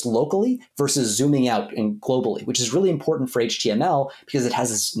focus locally versus zooming out and globally, which is really important for HTML because it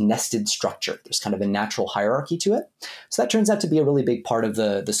has this nested structure. There's kind of a natural hierarchy to it. So that turns out to be a really big part of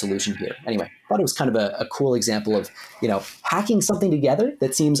the solution here. Anyway, I thought it was kind of a cool example of, hacking something together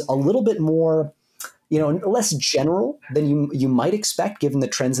that seems a little bit more, less general than you might expect given the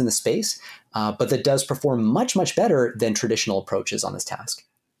trends in the space, but that does perform much, much better than traditional approaches on this task.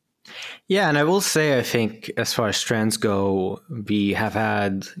 Yeah, and I will say, I think as far as trends go, we have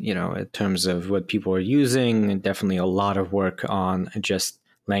had, in terms of what people are using, definitely a lot of work on just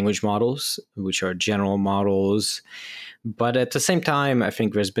language models, which are general models. But at the same time, I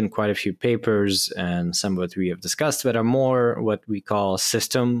think there's been quite a few papers and some of what we have discussed that are more what we call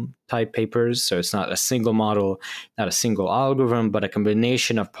system type papers. So it's not a single model, not a single algorithm, but a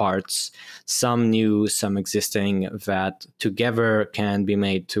combination of parts, some new, some existing, that together can be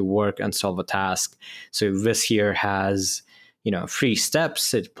made to work and solve a task. So this here has 3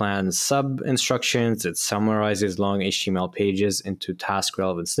 steps. It plans sub instructions. It summarizes long HTML pages into task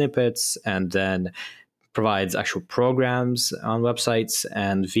relevant snippets, and then provides actual programs on websites.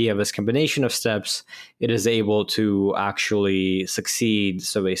 And via this combination of steps, it is able to actually succeed.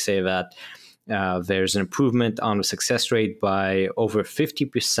 So they say that there's an improvement on the success rate by over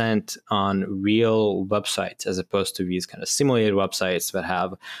 50% on real websites, as opposed to these kind of simulated websites that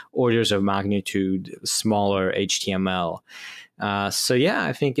have orders of magnitude smaller HTML. So yeah,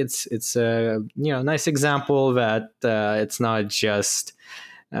 I think it's a nice example that it's not just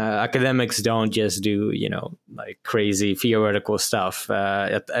academics don't just do like crazy theoretical stuff.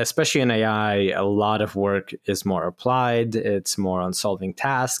 Especially in AI, a lot of work is more applied. It's more on solving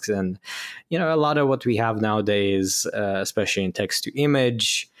tasks, and a lot of what we have nowadays, especially in text to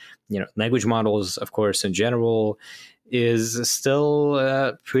image, language models, of course, in general, is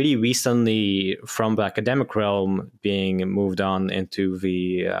still pretty recently from the academic realm being moved on into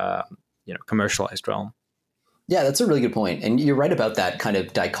the commercialized realm. Yeah, that's a really good point. And you're right about that kind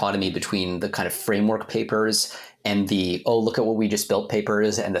of dichotomy between the kind of framework papers and the, oh, look at what we just built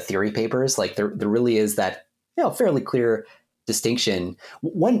papers and the theory papers. Like there really is that, fairly clear distinction.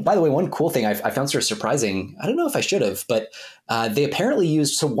 By the way, one cool thing I found sort of surprising, I don't know if I should have, but they apparently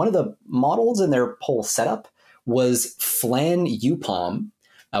used, so one of the models in their whole setup was Flan UPOM,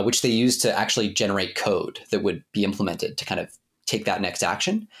 which they used to actually generate code that would be implemented to kind of take that next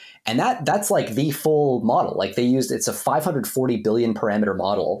action. And that's like the full model. Like it's a 540 billion parameter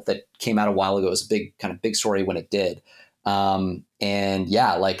model that came out a while ago. It was a big story when it did. And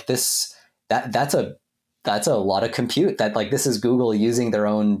yeah, like that's a lot of compute that like this is Google using their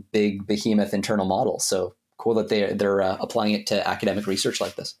own big behemoth internal model. So cool that they're applying it to academic research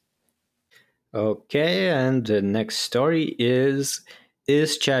like this. Okay, and the next story is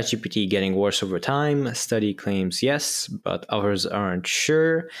ChatGPT getting worse over time? A study claims yes, but others aren't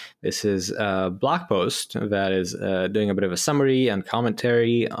sure. This is a blog post that is doing a bit of a summary and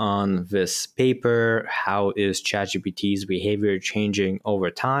commentary on this paper. How is ChatGPT's behavior changing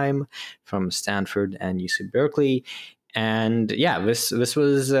over time, from Stanford and UC Berkeley? And yeah, this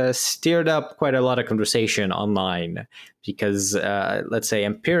was stirred up quite a lot of conversation online because, let's say,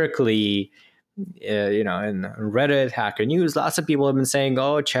 empirically, in Reddit, Hacker News, lots of people have been saying,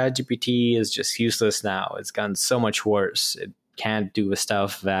 oh, ChatGPT is just useless now. It's gotten so much worse. It can't do the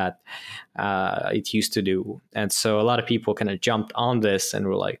stuff that it used to do. And so a lot of people kind of jumped on this and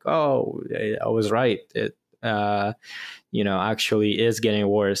were like, oh, I was right. It, actually is getting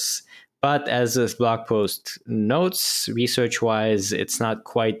worse. But as this blog post notes, research-wise, it's not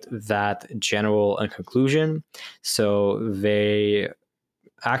quite that general a conclusion. So they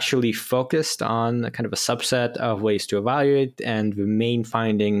actually focused on kind of a subset of ways to evaluate, and the main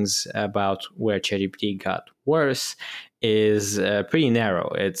findings about where ChatGPT got worse is pretty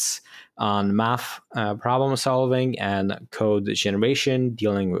narrow. It's on math problem solving and code generation,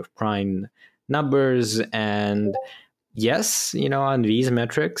 dealing with prime numbers. And yes, on these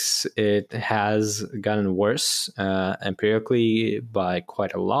metrics, it has gotten worse empirically by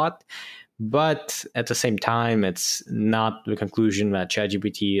quite a lot. But at the same time, it's not the conclusion that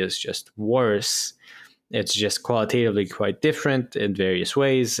ChatGPT is just worse. It's just qualitatively quite different in various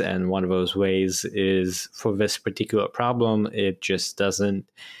ways. And one of those ways is for this particular problem, it just doesn't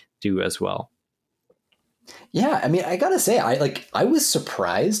do as well. Yeah, I mean, I gotta say, I was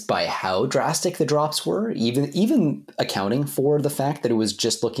surprised by how drastic the drops were, even accounting for the fact that it was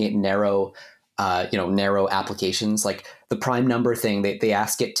just looking at narrow applications. Like the prime number thing, they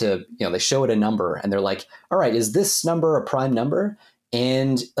ask it to, they show it a number and they're like, all right, is this number a prime number?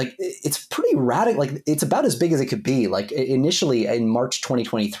 And like, it's pretty radical. Like it's about as big as it could be. Like initially in March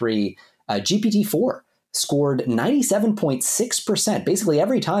 2023, GPT-4 scored 97.6%, basically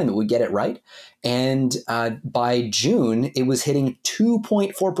every time it would get it right. And by June, it was hitting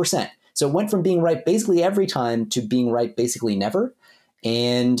 2.4%. So it went from being right basically every time to being right basically never.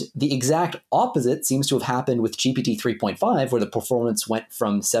 And the exact opposite seems to have happened with GPT 3.5, where the performance went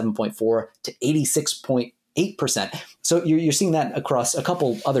from 7.4 to 86.8%. So you're seeing that across a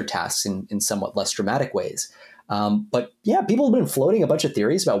couple other tasks in somewhat less dramatic ways. But yeah, people have been floating a bunch of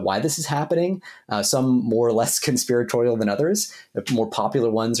theories about why this is happening, some more or less conspiratorial than others. The more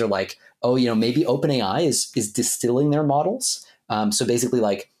popular ones are like, oh, maybe OpenAI is distilling their models. So basically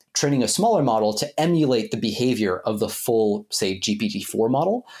like training a smaller model to emulate the behavior of the full, say, GPT-4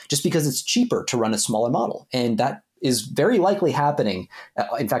 model, just because it's cheaper to run a smaller model. And that is very likely happening,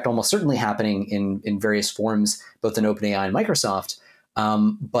 in fact, almost certainly happening in various forms, both in OpenAI and Microsoft.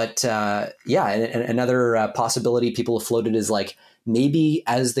 Another possibility people have floated is like, maybe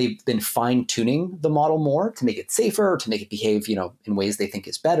as they've been fine-tuning the model more to make it safer, to make it behave, in ways they think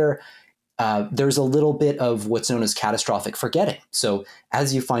is better, there's a little bit of what's known as catastrophic forgetting. So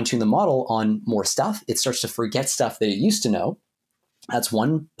as you fine-tune the model on more stuff, it starts to forget stuff that it used to know. That's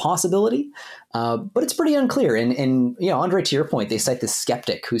one possibility, but it's pretty unclear. And Andre, to your point, they cite this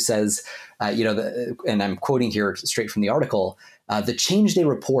skeptic who says, and I'm quoting here straight from the article, the change they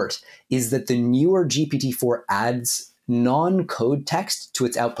report is that the newer GPT-4 adds non-code text to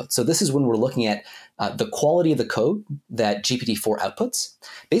its output. So this is when we're looking at the quality of the code that GPT-4 outputs.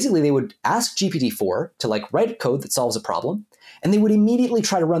 Basically, they would ask GPT-4 to write code that solves a problem, and they would immediately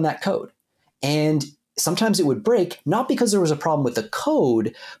try to run that code. And sometimes it would break, not because there was a problem with the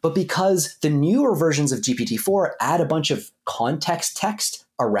code, but because the newer versions of GPT-4 add a bunch of context text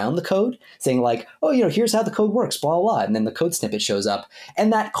around the code saying here's how the code works, blah, blah, blah. And then the code snippet shows up.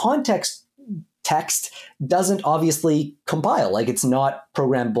 And that context text doesn't obviously compile. It's not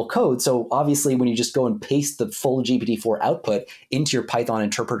programmable code. So obviously when you just go and paste the full GPT-4 output into your Python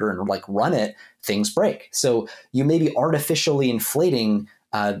interpreter and run it, things break. So you may be artificially inflating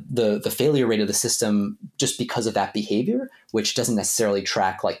the failure rate of the system just because of that behavior, which doesn't necessarily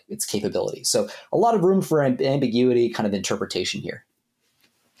track its capabilities. So a lot of room for ambiguity, kind of interpretation here.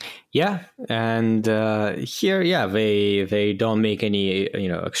 Yeah, and here, they don't make any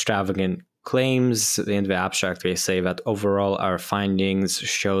extravagant claims. In the abstract, they say that overall our findings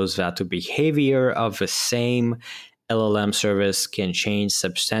shows that the behavior of the same LLM service can change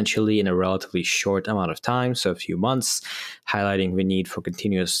substantially in a relatively short amount of time, so a few months, highlighting the need for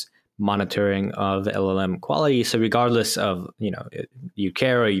continuous monitoring of LLM quality. So regardless of, you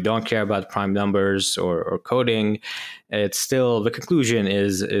care or you don't care about prime numbers or coding, it's still, the conclusion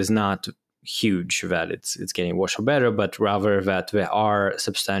is not huge that it's getting worse or better, but rather that there are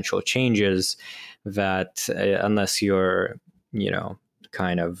substantial changes that unless you're,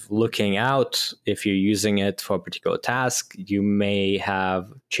 kind of looking out, if you're using it for a particular task, you may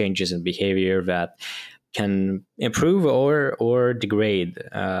have changes in behavior that can improve or degrade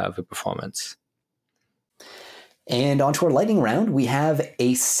the performance. And onto our lightning round, we have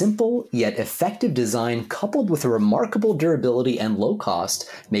a simple yet effective design coupled with a remarkable durability and low cost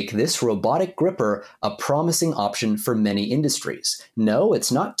make this robotic gripper a promising option for many industries. No,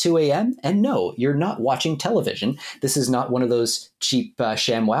 it's not 2 a.m. And no, you're not watching television. This is not one of those cheap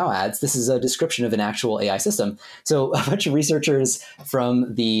ShamWow ads. This is a description of an actual AI system. So a bunch of researchers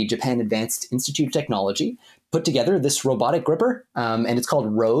from the Japan Advanced Institute of Technology put together this robotic gripper, and it's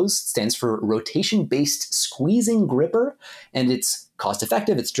called ROSE. It stands for Rotation-Based Squeezing Gripper, and it's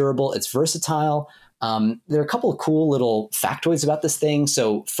cost-effective, it's durable, it's versatile. There are a couple of cool little factoids about this thing.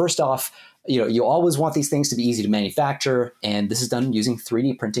 So first off, you always want these things to be easy to manufacture, and this is done using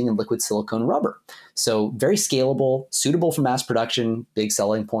 3D printing and liquid silicone rubber. So very scalable, suitable for mass production, big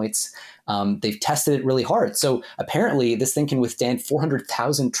selling points. They've tested it really hard. So apparently this thing can withstand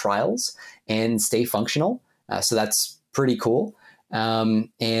 400,000 trials and stay functional. So that's pretty cool.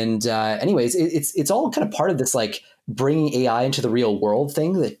 Anyways, it's all kind of part of this like bringing AI into the real world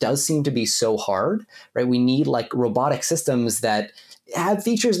thing that does seem to be so hard, right? We need like robotic systems that have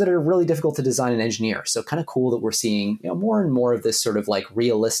features that are really difficult to design and engineer. So kind of cool that we're seeing more and more of this sort of like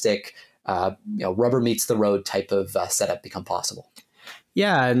realistic, rubber meets the road type of setup become possible.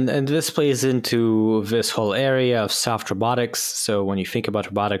 Yeah, and this plays into this whole area of soft robotics. So when you think about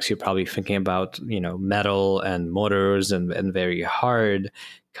robotics, you're probably thinking about, metal and motors and very hard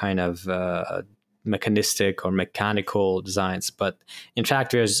kind of mechanistic or mechanical designs. But in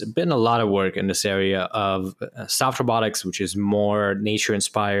fact, there's been a lot of work in this area of soft robotics, which is more nature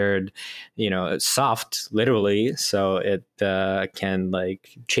inspired, soft literally. So it can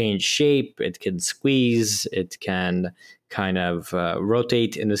like change shape, it can squeeze, it can kind of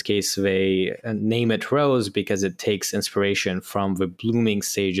rotate. In this case, they name it rose because it takes inspiration from the blooming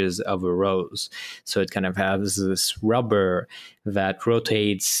stages of a rose. So it kind of has this rubber that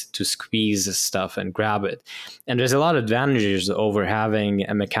rotates to squeeze stuff and grab it. And there's a lot of advantages over having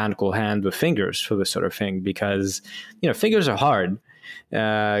a mechanical hand with fingers for this sort of thing, because, fingers are hard.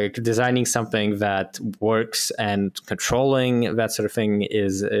 Designing something that works and controlling that sort of thing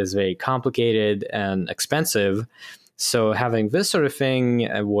is very complicated and expensive. So having this sort of thing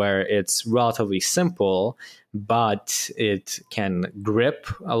where it's relatively simple, but it can grip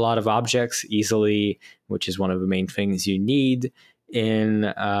a lot of objects easily, which is one of the main things you need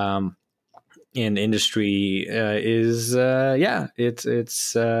in industry, it's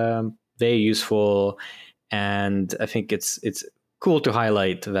very useful, and I think it's cool to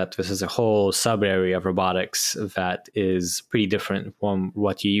highlight that this is a whole sub area of robotics that is pretty different from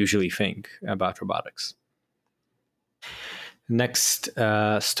what you usually think about robotics. Next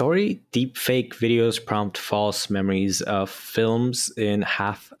story, deepfake videos prompt false memories of films in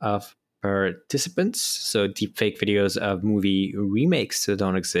half of participants. So deepfake videos of movie remakes that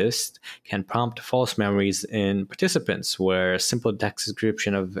don't exist can prompt false memories in participants, where a simple text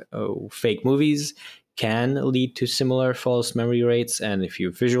description of fake movies can lead to similar false memory rates. And if you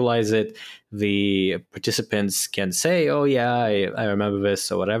visualize it, the participants can say, oh yeah, I remember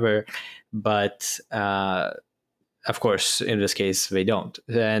this or whatever. But of course, in this case, they don't.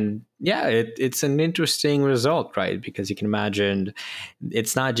 And yeah, it's an interesting result, right? Because you can imagine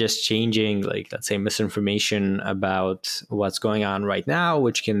it's not just changing, like, let's say, misinformation about what's going on right now,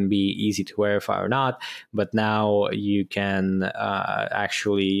 which can be easy to verify or not. But now you can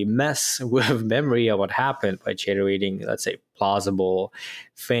actually mess with memory of what happened by generating, let's say, plausible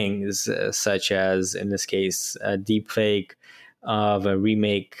things, such as, in this case, a deepfake of a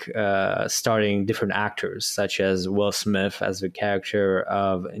remake starring different actors, such as Will Smith as the character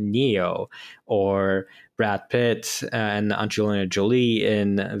of Neo, or Brad Pitt and Angelina Jolie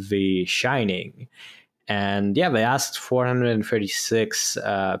in The Shining. And yeah, they asked 436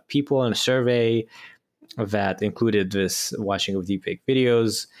 people in a survey that included this watching of deepfake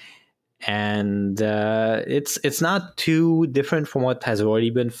videos. And it's not too different from what has already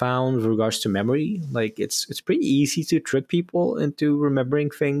been found with regards to memory. Like it's pretty easy to trick people into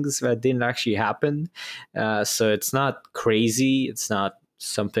remembering things that didn't actually happen. So it's not crazy. It's not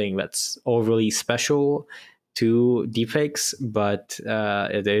something that's overly special to deepfakes, but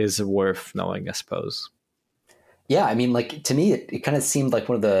it is worth knowing, I suppose. Yeah, I mean, like to me, it kind of seemed like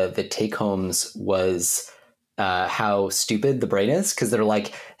one of the take homes was how stupid the brain is, because they're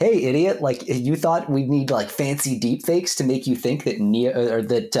like, "Hey, idiot! Like you thought we'd need like fancy deep fakes to make you think that Neo or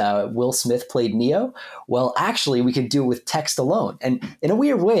that Will Smith played Neo. Well, actually, we could do it with text alone." And in a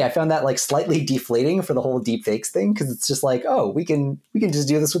weird way, I found that like slightly deflating for the whole deep fakes thing, because it's just like, oh, we can just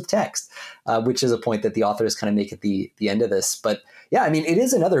do this with text, which is a point that the authors kind of make at the end of this. But yeah, I mean, it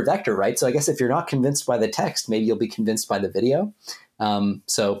is another vector, right? So I guess if you're not convinced by the text, maybe you'll be convinced by the video.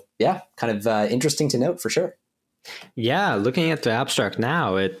 So yeah, kind of interesting to note for sure. Yeah, looking at the abstract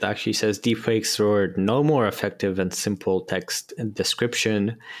now, it actually says deepfakes were no more effective than simple text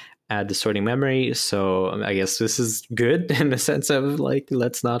description at distorting memory. So I guess this is good in the sense of like,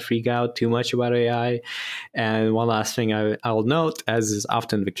 let's not freak out too much about AI. And one last thing I'll note, as is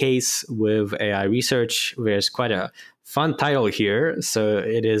often the case with AI research, there's quite a fun title here. So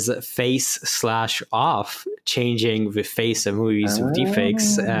it is face/off changing the face of movies with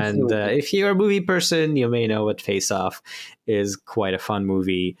deepfakes. And if you're a movie person, you may know what Face Off is. Quite a fun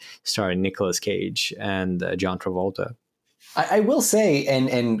movie starring Nicolas Cage and John Travolta. I will say,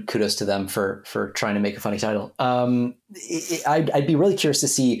 and kudos to them for trying to make a funny title. I'd be really curious to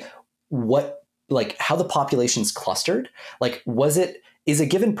see how the population's clustered. Like, is a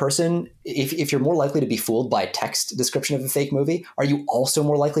given person, if you're more likely to be fooled by a text description of a fake movie, are you also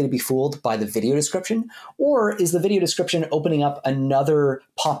more likely to be fooled by the video description? Or is the video description opening up another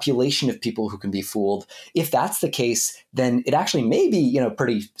population of people who can be fooled? If that's the case, then it actually may be,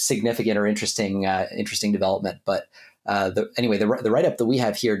 pretty significant or interesting development. But the write-up that we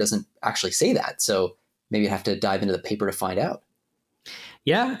have here doesn't actually say that. So maybe you'd have to dive into the paper to find out.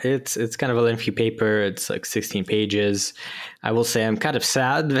 Yeah, it's kind of a lengthy paper. It's like 16 pages. I will say I'm kind of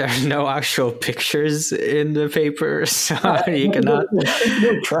sad there are no actual pictures in the paper, so you cannot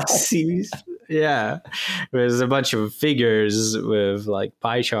see. Yeah, there's a bunch of figures with like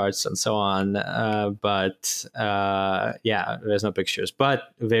pie charts and so on, but there's no pictures.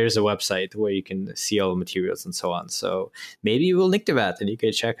 But there's a website where you can see all the materials and so on. So maybe we'll link to that, and you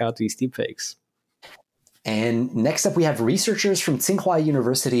can check out these deepfakes. And next up, we have researchers from Tsinghua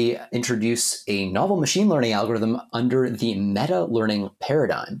University introduce a novel machine learning algorithm under the meta-learning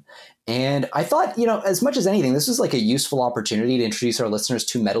paradigm. And I thought, as much as anything, this was like a useful opportunity to introduce our listeners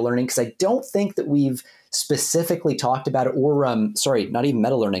to meta-learning, because I don't think that we've specifically talked about it, or not even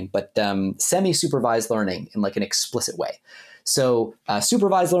meta-learning, but semi-supervised learning in like an explicit way. So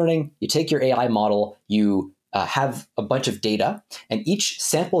supervised learning, you take your AI model, you have a bunch of data, and each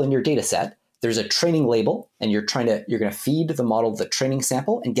sample in your data set, there's a training label, and you're going to feed the model the training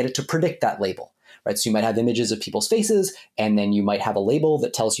sample and get it to predict that label, right? So you might have images of people's faces, and then you might have a label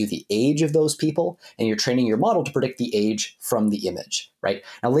that tells you the age of those people, and you're training your model to predict the age from the image, right?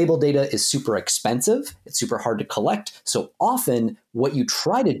 Now, label data is super expensive. It's super hard to collect. So often what you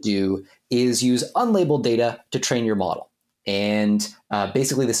try to do is use unlabeled data to train your model. And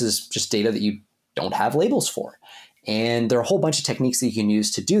basically, this is just data that you don't have labels for. And there are a whole bunch of techniques that you can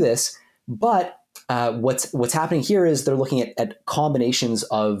use to do this. But what's happening here is they're looking at combinations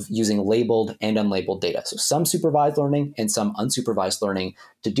of using labeled and unlabeled data. So some supervised learning and some unsupervised learning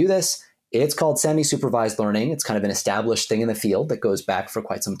to do this. It's called semi-supervised learning. It's kind of an established thing in the field that goes back for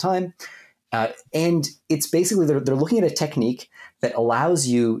quite some time. And it's basically, they're looking at a technique that allows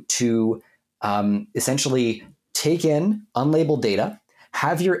you to essentially take in unlabeled data,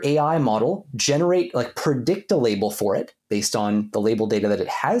 have your AI model predict a label for it based on the label data that it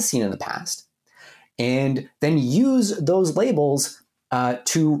has seen in the past, and then use those labels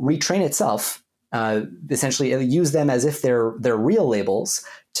to retrain itself, essentially use them as if they're real labels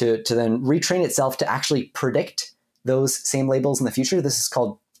to then retrain itself to actually predict those same labels in the future. This is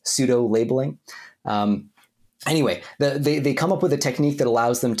called pseudo labeling. Anyway, they come up with a technique that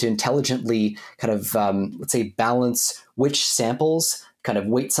allows them to intelligently kind of, let's say, balance which samples kind of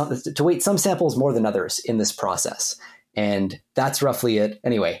weight some samples more than others in this process. And that's roughly it.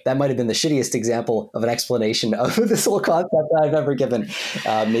 Anyway, that might have been the shittiest example of an explanation of this whole concept that I've ever given.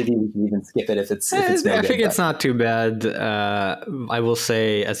 Maybe we can even skip it if it's no good. I think it's not too bad. I will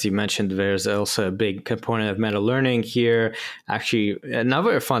say, as you mentioned, there's also a big component of meta learning here. Actually,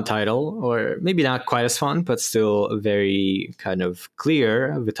 another fun title, or maybe not quite as fun, but still very kind of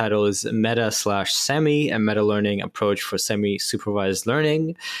clear. The title is Meta/Semi, a meta learning approach for semi-supervised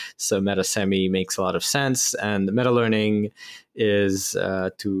learning. So meta-semi makes a lot of sense, and meta learning is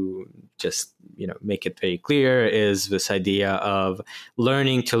to just make it very clear, is this idea of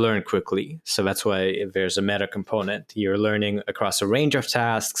learning to learn quickly. So that's why there's a meta component. You're learning across a range of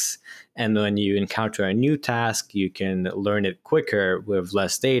tasks, and when you encounter a new task, you can learn it quicker with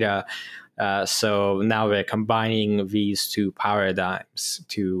less data. So now we're combining these two paradigms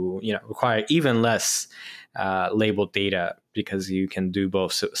to require even less labeled data, because you can do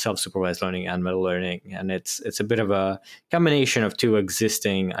both self-supervised learning and meta learning, and it's a bit of a combination of two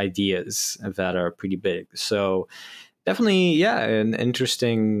existing ideas that are pretty big. So definitely, an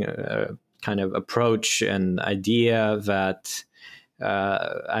interesting kind of approach and idea that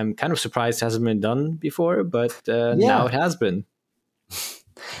I'm kind of surprised hasn't been done before, but now it has been.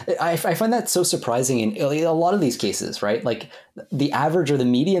 I find that so surprising in a lot of these cases, right? Like the average or the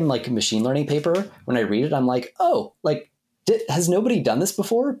median machine learning paper, when I read it, I'm like, oh, has nobody done this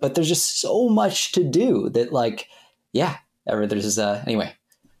before? But there's just so much to do that there's anyway,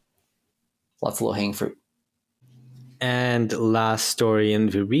 lots of low-hanging fruit. And last story in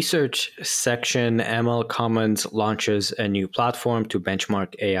the research section, ML Commons launches a new platform to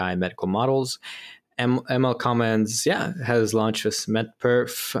benchmark AI medical models. ML Commons, has launched this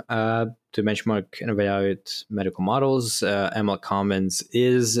MedPerf to benchmark and evaluate medical models. ML Commons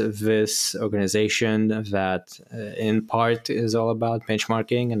is this organization that, in part, is all about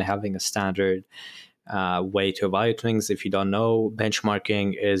benchmarking and having a standard way to evaluate things. If you don't know,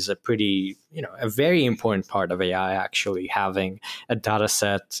 benchmarking is a very important part of AI, actually having a data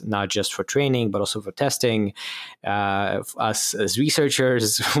set, not just for training, but also for testing. Us as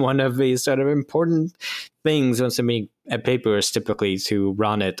researchers, one of the sort of important things when submitting a paper is typically to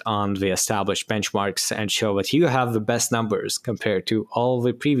run it on the established benchmarks and show that you have the best numbers compared to all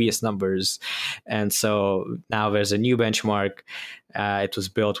the previous numbers. And so now there's a new benchmark. It was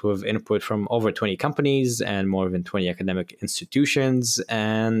built with input from over 20 companies and more than 20 academic institutions.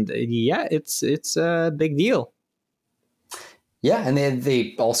 And it's a big deal. Yeah, and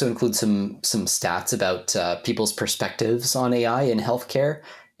they also include some stats about people's perspectives on AI in healthcare,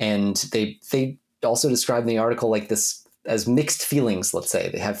 and they also describe in the article like this as mixed feelings. Let's say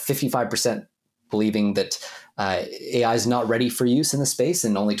they have 55% believing that AI is not ready for use in the space,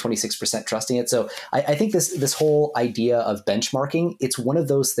 and only 26% trusting it. So I think this whole idea of benchmarking, it's one of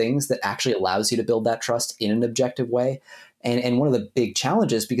those things that actually allows you to build that trust in an objective way. And one of the big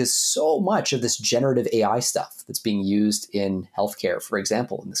challenges, because so much of this generative AI stuff that's being used in healthcare, for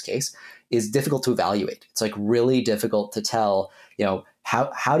example, in this case, is difficult to evaluate. It's like really difficult to tell,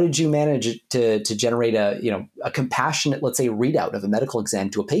 how did you manage to generate a compassionate, let's say, readout of a medical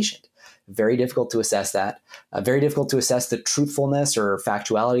exam to a patient? Very difficult to assess that. Very difficult to assess the truthfulness or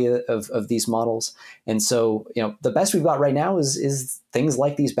factuality of these models. And so, the best we've got right now is things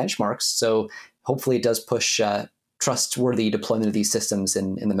like these benchmarks. So hopefully it does push trustworthy deployment of these systems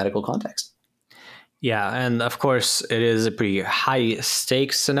in the medical context. Yeah, and of course, it is a pretty high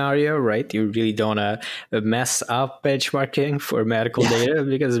stakes scenario, right? You really don't want to mess up benchmarking for medical data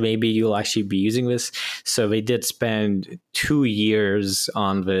because maybe you'll actually be using this. So they did spend 2 years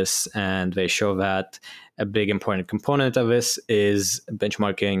on this, and they show that a big important component of this is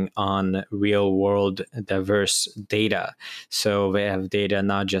benchmarking on real world diverse data. So they have data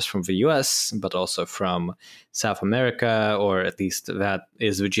not just from the US, but also from South America, or at least that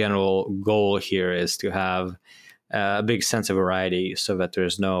is the general goal here, is to have a big sense of variety so that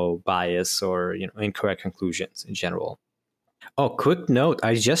there's no bias or incorrect conclusions in general. Oh, quick note.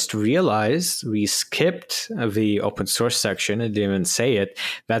 I just realized we skipped the open source section. I didn't even say it.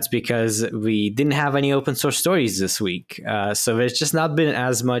 That's because we didn't have any open source stories this week. So there's just not been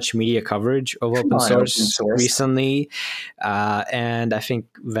as much media coverage of open source recently. And I think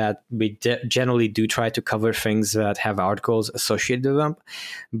that we generally do try to cover things that have articles associated with them.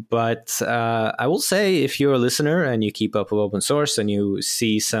 But I will say, if you're a listener and you keep up with open source and you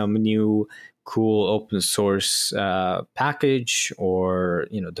see some new cool open source package or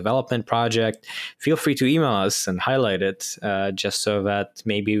development project, feel free to email us and highlight it, just so that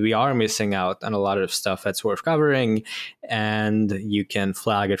maybe we are missing out on a lot of stuff that's worth covering, and you can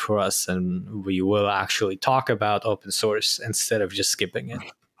flag it for us and we will actually talk about open source instead of just skipping it.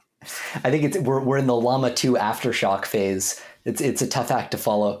 I think we're in the Llama 2 aftershock phase. It's a tough act to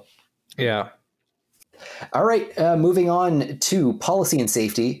follow. Yeah. All right, moving on to policy and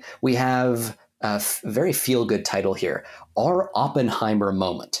safety. We have a very feel-good title here, Our Oppenheimer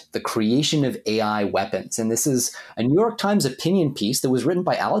Moment, the Creation of AI Weapons. And this is a New York Times opinion piece that was written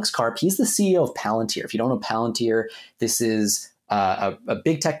by Alex Karp. He's the CEO of Palantir. If you don't know Palantir, this is a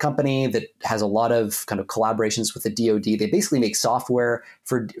big tech company that has a lot of kind of collaborations with the DoD. They basically make software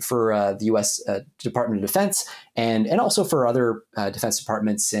for the U.S. Department of Defense and also for other defense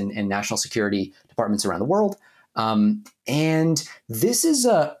departments and national security departments around the world. And this is,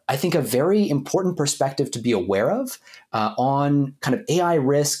 I think, a very important perspective to be aware of on kind of AI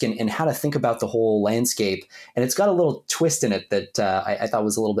risk and how to think about the whole landscape. And it's got a little twist in it that I thought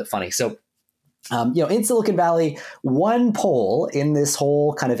was a little bit funny. So, in Silicon Valley, one pole in this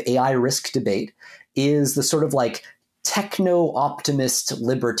whole kind of AI risk debate is the sort of like techno-optimist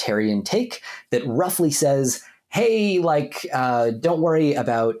libertarian take that roughly says, hey, don't worry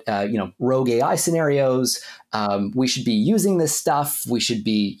about, rogue AI scenarios. We should be using this stuff. We should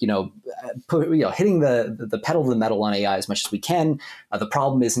be, hitting the pedal to the metal on AI as much as we can. The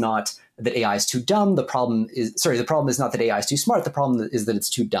problem is not that AI is too dumb. The problem is not that AI is too smart. The problem is that it's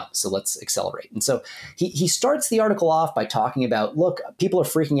too dumb. So let's accelerate. And so he starts the article off by talking about, look, people are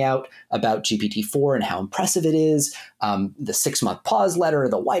freaking out about GPT-4 and how impressive it is. The 6-month pause letter,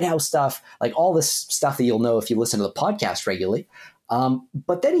 the White House stuff, like all this stuff that you'll know if you listen to the podcast regularly.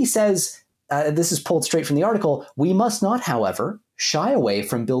 But then he says, this is pulled straight from the article, we must not, however, shy away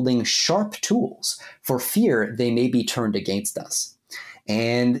from building sharp tools for fear they may be turned against us.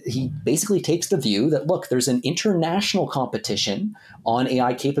 And he basically takes the view that, look, there's an international competition on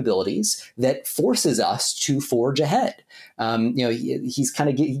AI capabilities that forces us to forge ahead. He's kind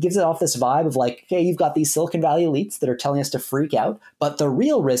of, he gives it off this vibe of like, okay, you've got these Silicon Valley elites that are telling us to freak out, but the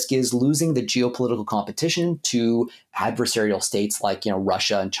real risk is losing the geopolitical competition to adversarial states like,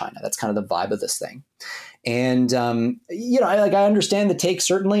 Russia and China. That's kind of the vibe of this thing. And I understand the take.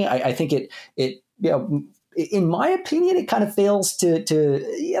 Certainly, I think it in my opinion, it kind of fails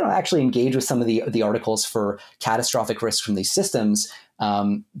to actually engage with some of the articles for catastrophic risk from these systems.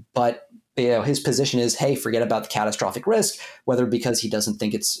 But his position is, hey, forget about the catastrophic risk, whether because he doesn't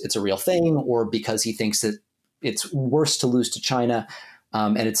think it's a real thing or because he thinks that it's worse to lose to China.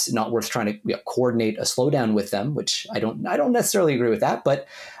 And it's not worth trying to coordinate a slowdown with them, which I don't necessarily agree with that. But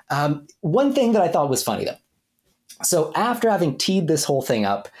one thing that I thought was funny, though. So after having teed this whole thing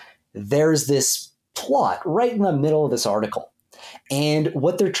up, there's this plot right in the middle of this article. And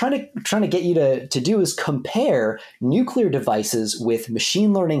what they're trying to get you to do is compare nuclear devices with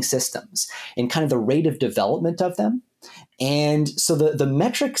machine learning systems and kind of the rate of development of them. And so the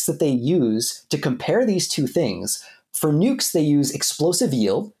metrics that they use to compare these two things, for nukes, they use explosive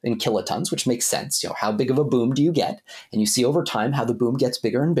yield in kilotons, which makes sense. How big of a boom do you get? And you see over time how the boom gets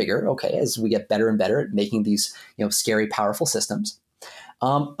bigger and bigger, okay, as we get better and better at making these scary, powerful systems.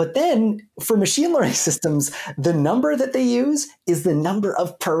 But then for machine learning systems, the number that they use is the number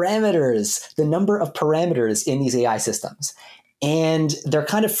of parameters in these AI systems. And they're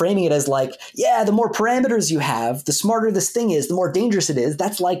kind of framing it as like, yeah, the more parameters you have, the smarter this thing is, the more dangerous it is.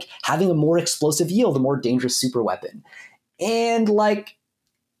 That's like having a more explosive yield, a more dangerous super weapon. And like,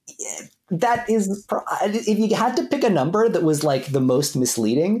 that is, if you had to pick a number that was like the most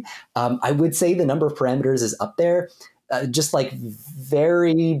misleading, I would say the number of parameters is up there. Just like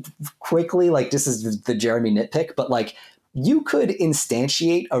very quickly, like this is the Jeremy nitpick, but like you could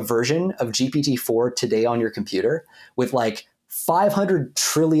instantiate a version of GPT-4 today on your computer with like 500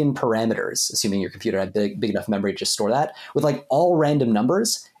 trillion parameters, assuming your computer had big enough memory to just store that, with like all random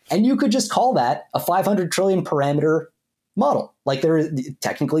numbers. And you could just call that a 500 trillion parameter model. Like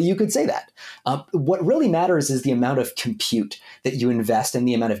technically you could say that. What really matters is the amount of compute that you invest and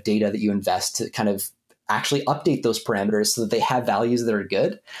the amount of data that you invest to kind of actually update those parameters so that they have values that are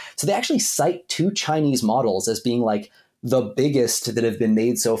good. So they actually cite two Chinese models as being like the biggest that have been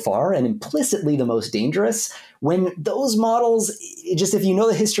made so far and implicitly the most dangerous, when those models, just if you know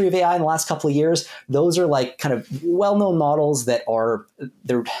the history of AI in the last couple of years, those are like kind of well-known models that are,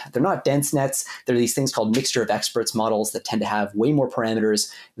 they're not dense nets. They're these things called mixture of experts models that tend to have way more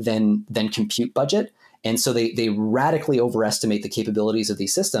parameters than compute budget. And so they radically overestimate the capabilities of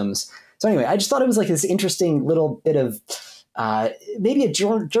these systems. So anyway, I just thought it was like this interesting little bit of maybe a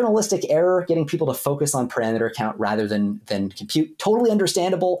journalistic error, getting people to focus on parameter count rather than compute. Totally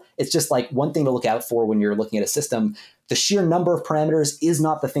understandable. It's just like one thing to look out for when you're looking at a system. The sheer number of parameters is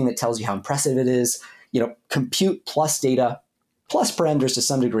not the thing that tells you how impressive it is. Compute plus data plus parameters to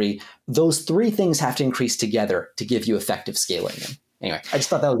some degree, those three things have to increase together to give you effective scaling. And anyway, I just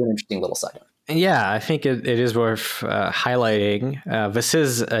thought that was an interesting little side note. Yeah, I think it is worth highlighting. This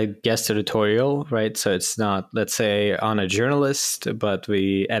is a guest editorial, right? So it's not, let's say, on a journalist, but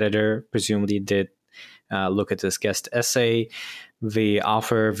the editor presumably did look at this guest essay. The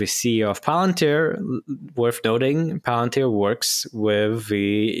author, the CEO of Palantir, worth noting, Palantir works with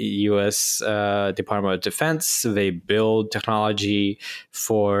the U.S. Department of Defense. They build technology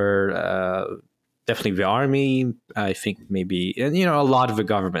for definitely the army, I think maybe, a lot of the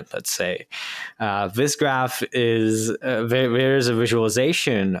government, let's say. This graph is, there's a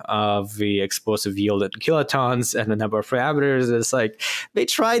visualization of the explosive yield in kilotons and the number of parameters. It's like, they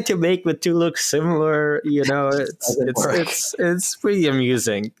tried to make the two look similar, it's pretty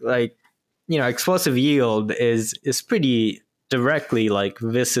amusing. Like, explosive yield is pretty directly like,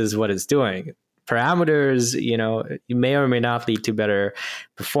 this is what it's doing. Parameters, you may or may not lead to better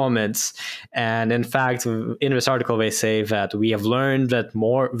performance. And in fact, in this article, they say that we have learned that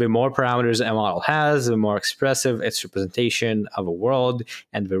the more parameters a model has, the more expressive its representation of a world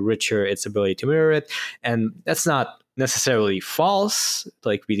and the richer its ability to mirror it. And that's not necessarily false.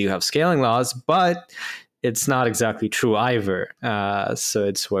 Like, we do have scaling laws, but it's not exactly true either. So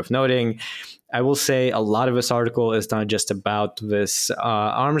it's worth noting. I will say a lot of this article is not just about this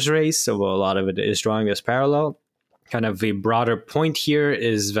arms race, so a lot of it is drawing this parallel. Kind of the broader point here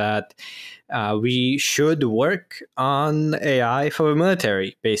is that we should work on AI for the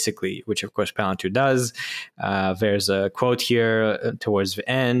military, basically, which of course Palantir does. There's a quote here towards the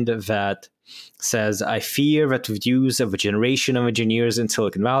end that says, I fear that the views of a generation of engineers in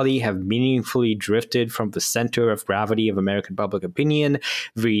Silicon Valley have meaningfully drifted from the center of gravity of American public opinion.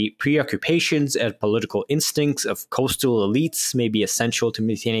 The preoccupations and political instincts of coastal elites may be essential to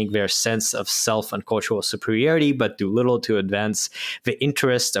maintaining their sense of self and cultural superiority, but do little to advance the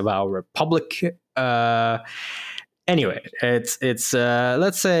interest of our republic. Anyway, it's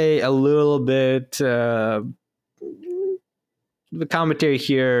let's say a little bit. The commentary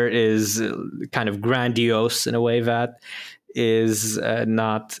here is kind of grandiose in a way that is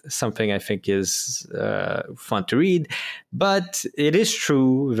not something I think is fun to read. But it is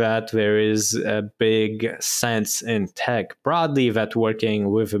true that there is a big sense in tech broadly that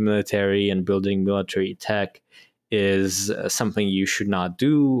working with the military and building military tech is something you should not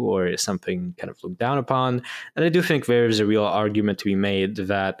do, or is something kind of looked down upon. And I do think there is a real argument to be made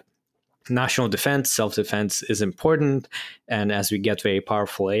that national defense, self-defense is important. And as we get very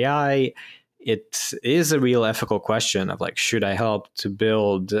powerful AI, it is a real ethical question of like, should I help to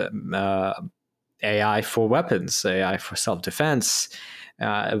build AI for weapons, AI for self-defense?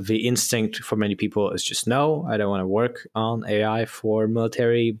 The instinct for many people is just no, I don't want to work on AI for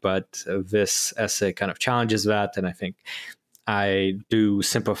military, but this essay kind of challenges that. And I think I do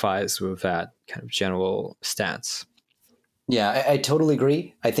sympathize with that kind of general stance. Yeah, I totally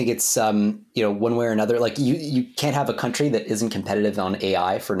agree. I think it's one way or another. Like you can't have a country that isn't competitive on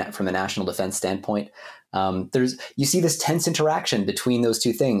AI from the national defense standpoint. You see this tense interaction between those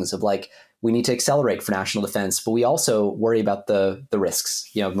two things of like, we need to accelerate for national defense, but we also worry about the risks,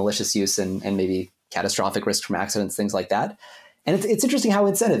 of malicious use and maybe catastrophic risk from accidents, things like that. And it's interesting how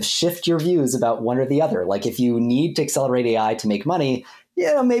incentives shift your views about one or the other. Like if you need to accelerate AI to make money,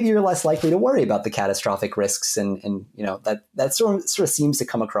 maybe you're less likely to worry about the catastrophic risks, and that sort of seems to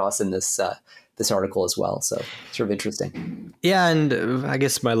come across in this article as well. So sort of interesting. Yeah, and I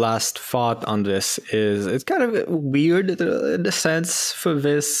guess my last thought on this is it's kind of weird in a sense for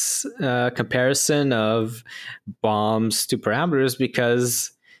this comparison of bombs to parameters,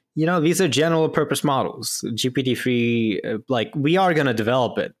 because these are general purpose models. GPT-3, like we are going to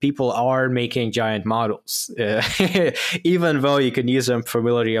develop it. People are making giant models, even though you can use them for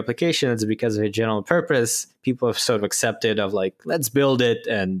military applications because of a general purpose. People have sort of accepted of like, let's build it.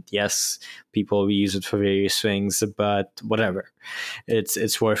 And yes, people use it for various things, but whatever,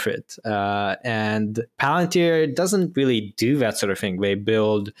 it's worth it. And Palantir doesn't really do that sort of thing. They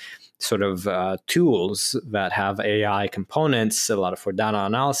build sort of tools that have AI components, a lot of for data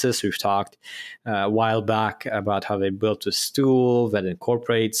analysis. We've talked a while back about how they built this tool that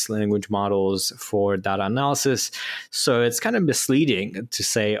incorporates language models for data analysis. So it's kind of misleading to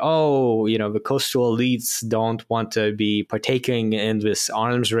say, the coastal elites don't want to be partaking in this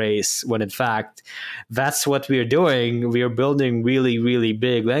arms race, when in fact, that's what we're doing. We are building really, really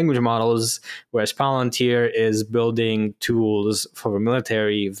big language models, whereas Palantir is building tools for the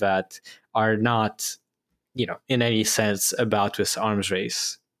military that are not, in any sense about this arms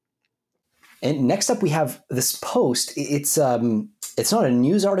race. And next up, we have this post. It's not a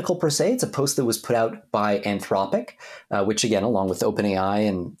news article per se. It's a post that was put out by Anthropic, which again, along with OpenAI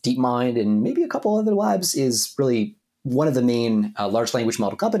and DeepMind and maybe a couple other labs, is really one of the main large language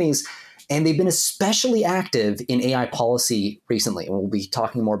model companies. And they've been especially active in AI policy recently. And we'll be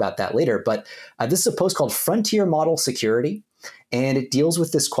talking more about that later. But this is a post called Frontier Model Security. And it deals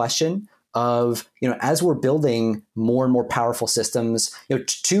with this question of, as we're building more and more powerful systems,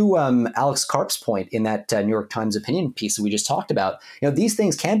 to Alex Karp's point in that New York Times opinion piece that we just talked about, these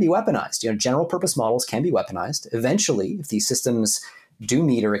things can be weaponized. General purpose models can be weaponized. Eventually, if these systems do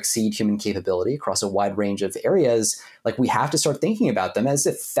meet or exceed human capability across a wide range of areas, like we have to start thinking about them as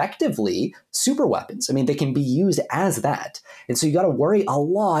effectively super weapons. I mean, they can be used as that. And so you got to worry a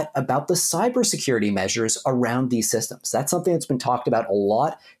lot about the cybersecurity measures around these systems. That's something that's been talked about a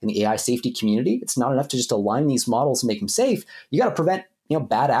lot in the AI safety community. It's not enough to just align these models and make them safe. You got to prevent,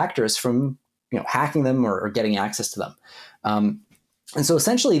 bad actors from, hacking them or getting access to them. And so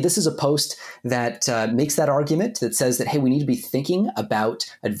essentially, this is a post that makes that argument that says that, hey, we need to be thinking about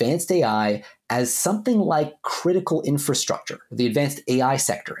advanced AI as something like critical infrastructure, the advanced AI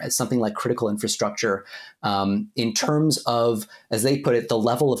sector as something like critical infrastructure in terms of, as they put it, the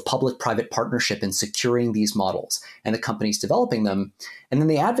level of public-private partnership in securing these models and the companies developing them. And then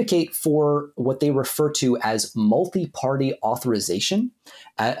they advocate for what they refer to as multi-party authorization.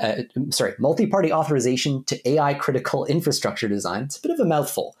 Multi-party authorization to AI critical infrastructure design. It's a bit of a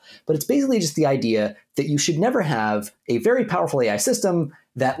mouthful, but it's basically just the idea that you should never have a very powerful AI system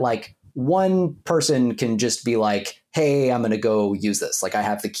that like one person can just be like, hey, I'm going to go use this. Like I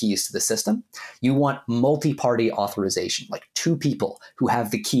have the keys to the system. You want multi-party authorization, like two people who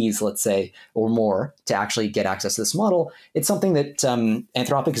have the keys, let's say, or more to actually get access to this model. It's something that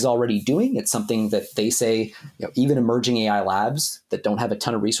Anthropic is already doing. It's something that they say, even emerging AI labs that don't have a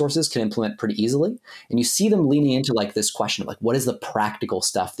ton of resources can implement pretty easily. And you see them leaning into like this question of like, what is the practical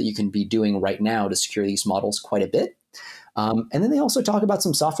stuff that you can be doing right now to secure these models quite a bit? And then they also talk about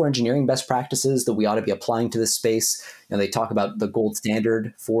some software engineering best practices that we ought to be applying to this space. They talk about the gold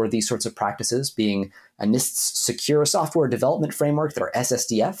standard for these sorts of practices being NIST's Secure Software Development Framework, or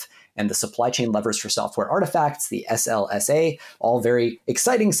SSDF, and the Supply Chain Levers for Software Artifacts, the SLSA, all very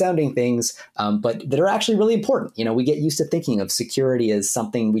exciting sounding things, but that are actually really important. We get used to thinking of security as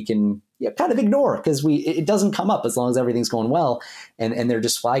something we can kind of ignore because it doesn't come up as long as everything's going well. And they're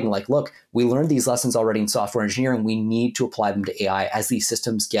just flagging like, look, we learned these lessons already in software engineering. We need to apply them to AI as these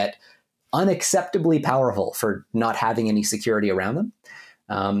systems get unacceptably powerful for not having any security around them.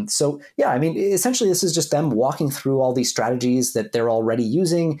 Essentially, this is just them walking through all these strategies that they're already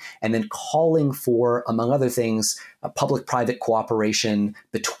using and then calling for, among other things, a public-private cooperation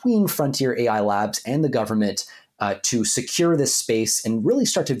between frontier AI labs and the government to secure this space and really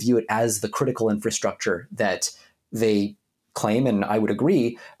start to view it as the critical infrastructure that they claim, and I would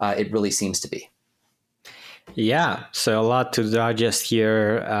agree, it really seems to be. Yeah, so a lot to digest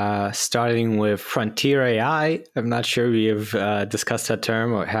here, starting with frontier AI. I'm not sure we've discussed that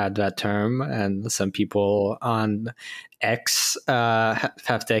term or had that term, and some people on X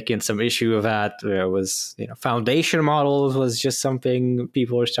have taken some issue with that. There was, foundation models was just something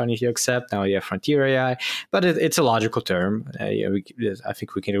people were starting to accept. Now you have frontier AI, but it's a logical term. I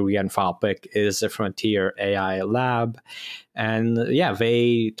think we can agree Anthropic is a frontier AI lab. And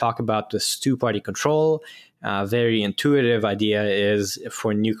they talk about this two-party control. Very intuitive idea is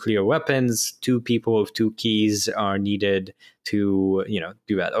for nuclear weapons, two people with two keys are needed to,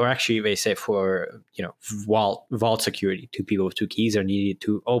 do that. Or actually, they say for, vault security, two people with two keys are needed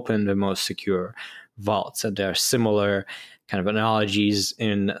to open the most secure vaults. And there are similar kind of analogies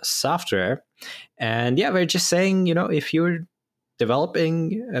in software. And they're just saying, if you're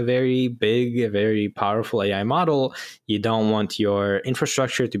developing a very big, a very powerful AI model, you don't want your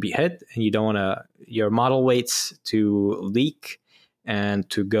infrastructure to be hit, and you don't want your model weights to leak and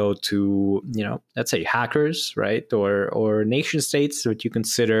to go to, let's say hackers, right? Or nation states that you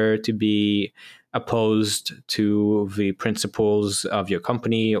consider to be opposed to the principles of your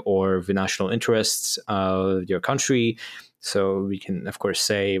company or the national interests of your country. So we can, of course,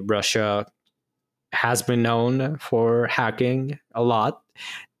 say Russia has been known for hacking a lot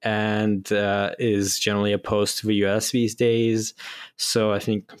and is generally opposed to the US these days. So I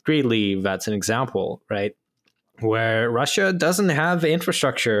think concretely that's an example, right? Where Russia doesn't have the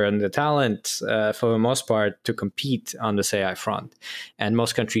infrastructure and the talent for the most part to compete on this AI front. And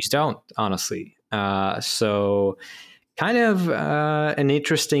most countries don't, honestly. So kind of an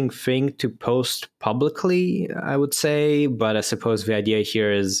interesting thing to post publicly, I would say. But I suppose the idea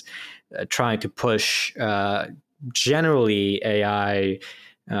here is trying to push generally AI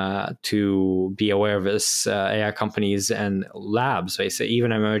to be aware of this. AI companies and labs, they say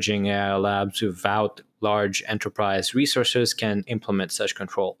even emerging AI labs without large enterprise resources can implement such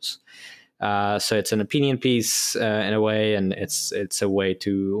controls. So it's an opinion piece in a way, and it's a way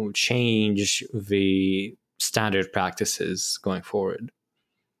to change the standard practices going forward.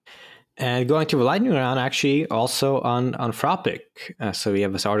 And going to the lightning round, actually, also on Anthropic. So we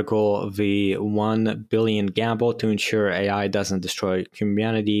have this article, The 1 Billion Gamble to Ensure AI Doesn't Destroy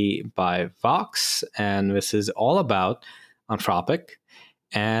Humanity by Vox. And this is all about Anthropic.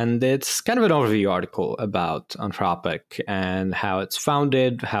 And it's kind of an overview article about Anthropic and how it's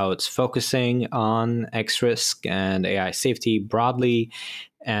founded, how it's focusing on X-risk and AI safety broadly,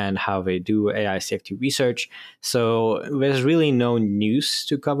 and how they do AI safety research. So there's really no news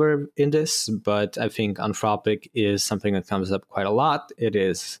to cover in this, but I think Anthropic is something that comes up quite a lot. It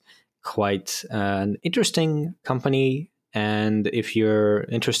is quite an interesting company. And if you're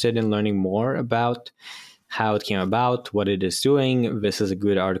interested in learning more about how it came about, what it is doing, this is a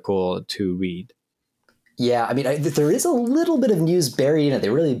good article to read. Yeah, I mean, there is a little bit of news buried in it. They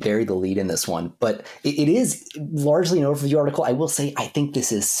really buried the lead in this one, but it is largely an overview article. I will say, I think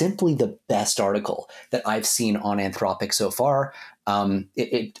this is simply the best article that I've seen on Anthropic so far.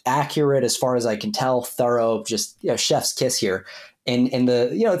 It accurate as far as I can tell, thorough, just chef's kiss here. And the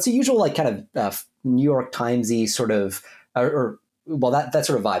it's a usual like kind of New York Timesy sort of well, that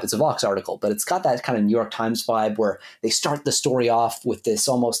sort of vibe. It's a Vox article, but it's got that kind of New York Times vibe where they start the story off with this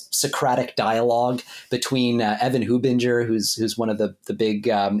almost Socratic dialogue between Evan Hubinger, who's one of the big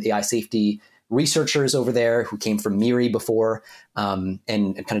AI safety researchers over there who came from Miri before, and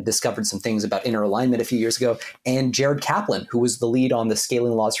kind of discovered some things about inner alignment a few years ago, and Jared Kaplan, who was the lead on the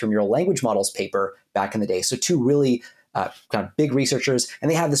Scaling Laws for Neural Language Models paper back in the day. So two really kind of big researchers,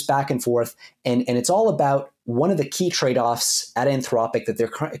 and they have this back and forth, and it's all about one of the key trade-offs at Anthropic that they're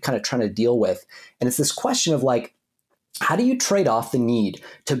kind of trying to deal with. And it's this question of like, how do you trade off the need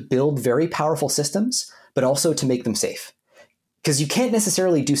to build very powerful systems, but also to make them safe? Because you can't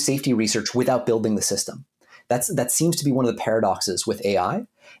necessarily do safety research without building the system. That seems to be one of the paradoxes with AI.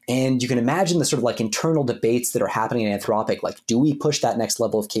 And you can imagine the sort of like internal debates that are happening in Anthropic, like, do we push that next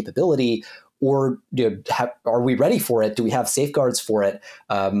level of capability, or are we ready for it? Do we have safeguards for it,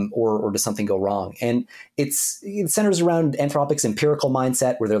 or does something go wrong? And it centers around Anthropic's empirical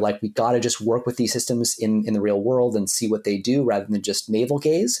mindset, where they're like, we got to just work with these systems in the real world and see what they do rather than just navel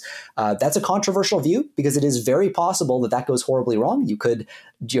gaze. That's a controversial view, because it is very possible that goes horribly wrong. You could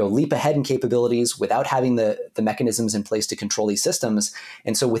leap ahead in capabilities without having the mechanisms in place to control these systems.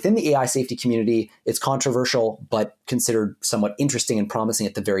 And so within the AI safety community, it's controversial, but considered somewhat interesting and promising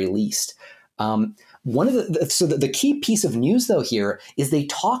at the very least. One of the key piece of news, though, here is they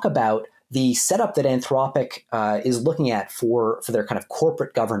talk about the setup that Anthropic is looking at for their kind of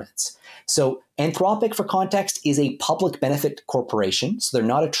corporate governance. So Anthropic, for context, is a public benefit corporation. So they're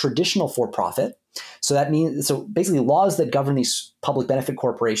not a traditional for-profit. So that means, so basically laws that govern these public benefit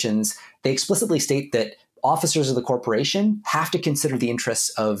corporations, they explicitly state that officers of the corporation have to consider the interests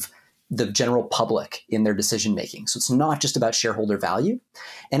of the general public in their decision making. So it's not just about shareholder value.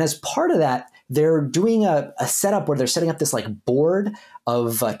 And as part of that, they're doing a setup where they're setting up this like board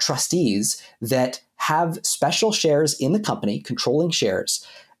of trustees that have special shares in the company, controlling shares,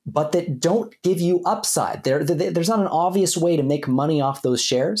 but that don't give you upside. There's not an obvious way to make money off those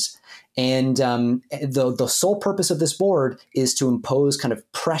shares. And the sole purpose of this board is to impose kind of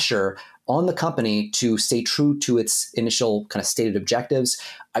pressure on the company to stay true to its initial kind of stated objectives.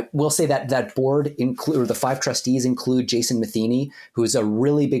 I will say that board or the 5 trustees include Jason Matheny, who is a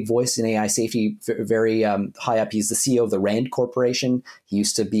really big voice in AI safety, very high up. He's the CEO of the RAND Corporation. He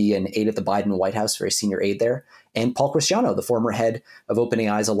used to be an aide at the Biden White House, very senior aide there. And Paul Cristiano, the former head of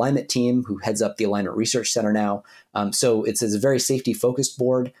OpenAI's alignment team, who heads up the Alignment Research Center now. So it's a very safety-focused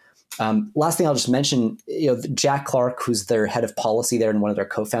board. Last thing I'll just mention, Jack Clark, who's their head of policy there and one of their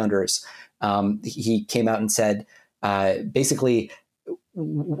co-founders, he came out and said, basically,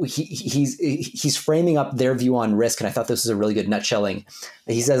 he's framing up their view on risk, and I thought this was a really good nutshelling.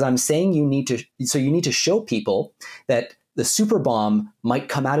 He says, "I'm saying you need to show people that the super bomb might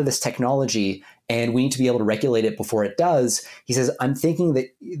come out of this technology, and we need to be able to regulate it before it does." He says, "I'm thinking that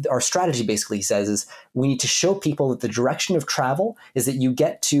our strategy," basically, he says, is we need to show people that the direction of travel is that you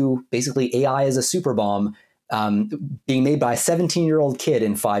get to basically AI as a super bomb being made by a 17-year-old kid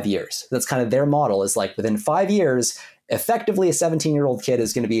in 5 years. That's kind of their model, is like within 5 years, effectively a 17-year-old kid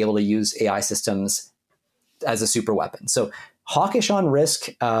is going to be able to use AI systems as a super weapon. So hawkish on risk,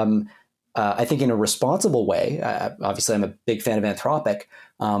 I think in a responsible way. Obviously, I'm a big fan of Anthropic,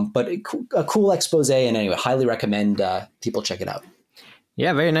 but a cool expose. And anyway, highly recommend people check it out.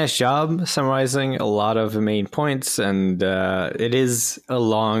 Yeah, very nice job summarizing a lot of the main points. And it is a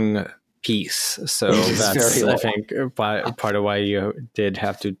long piece. So that's, I think, part of why you did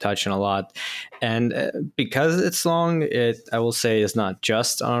have to touch on a lot. And because it's long, I will say, is not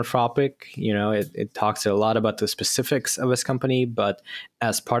just on Anthropic. It talks a lot about the specifics of this company, but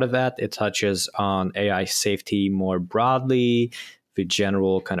as part of that, it touches on AI safety more broadly, the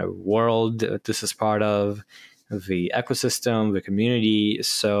general kind of world that this is part of, the ecosystem, the community.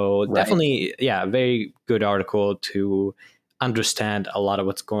 So definitely, yeah, very good article to understand a lot of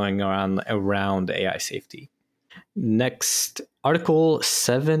what's going on around AI safety. Next article,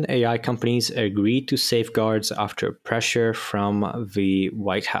 7 AI companies agree to safeguards after pressure from the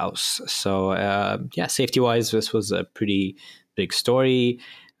White House. So safety-wise, this was a pretty big story.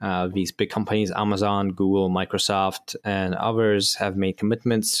 These big companies, Amazon, Google, Microsoft, and others have made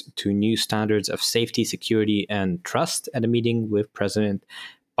commitments to new standards of safety, security, and trust at a meeting with President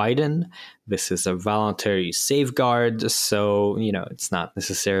Biden. This is a voluntary safeguard, so it's not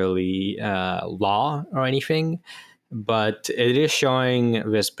necessarily law or anything, but it is showing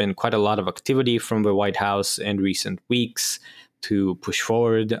there's been quite a lot of activity from the White House in recent weeks to push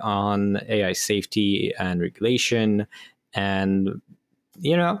forward on AI safety and regulation. And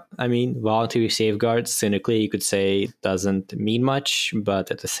voluntary safeguards, cynically, you could say, doesn't mean much,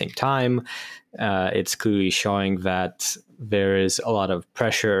 but at the same time, it's clearly showing that there is a lot of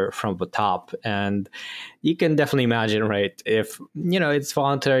pressure from the top. And you can definitely imagine, right, if, it's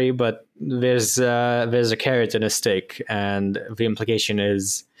voluntary, but there's a carrot and a stick. And the implication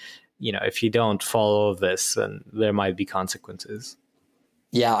is, if you don't follow this, then there might be consequences.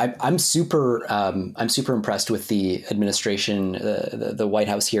 Yeah, I'm super impressed with the administration, the White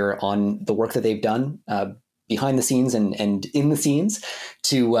House here on the work that they've done behind the scenes and in the scenes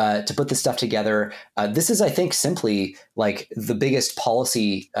to put this stuff together. This is, I think, simply like the biggest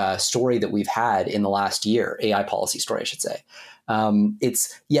policy story that we've had in the last year, AI policy story, I should say.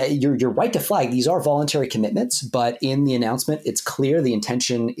 You're right to flag these are voluntary commitments, but in the announcement, it's clear the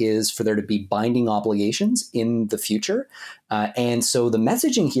intention is for there to be binding obligations in the future. And so the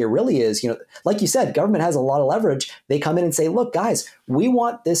messaging here really is, like you said, government has a lot of leverage. They come in and say, look, guys, we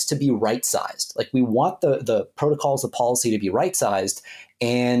want this to be right-sized. Like we want the protocols, the policy to be right-sized.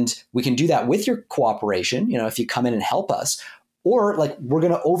 And we can do that with your cooperation, if you come in and help us. Or like we're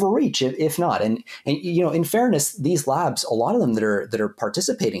going to overreach if not. And in fairness, these labs, a lot of them that are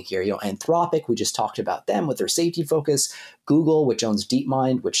participating here, Anthropic, we just talked about them with their safety focus. Google, which owns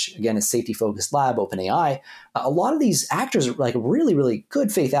DeepMind, which again is safety focused lab. OpenAI. A lot of these actors are like really, really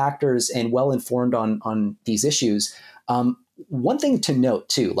good faith actors and well informed on these issues. One thing to note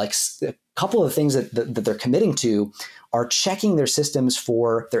too, like a couple of things that they're committing to are checking their systems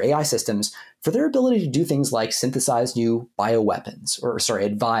for their AI systems for their ability to do things like synthesize new bioweapons,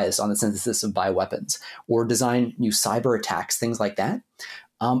 advise on the synthesis of bioweapons, or design new cyber attacks, things like that.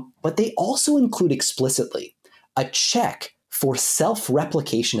 But they also include explicitly a check for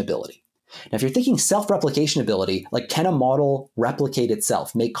self-replication ability. Now, if you're thinking self-replication ability, like can a model replicate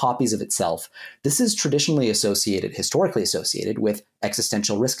itself, make copies of itself? This is historically associated with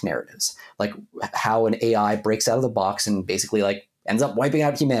existential risk narratives, like how an AI breaks out of the box and basically like ends up wiping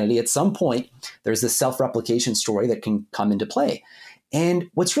out humanity. At some point, there's this self-replication story that can come into play. And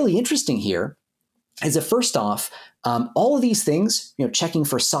what's really interesting here is that first off, all of these things, checking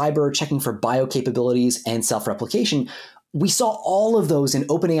for cyber, checking for bio capabilities and self-replication, we saw all of those in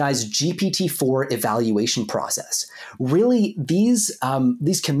OpenAI's GPT-4 evaluation process. Really, these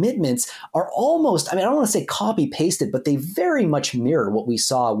commitments are almost, I don't want to say copy-pasted, but they very much mirror what we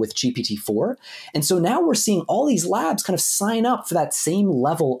saw with GPT-4. And so now we're seeing all these labs kind of sign up for that same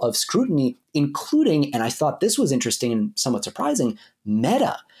level of scrutiny, including, and I thought this was interesting and somewhat surprising,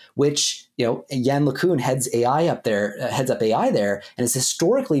 Meta, which, Yann LeCun heads up AI there, and has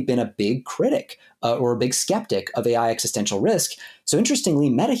historically been a big critic or a big skeptic of AI existential risk. So interestingly,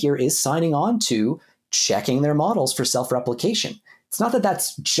 Meta here is signing on to checking their models for self-replication. It's not that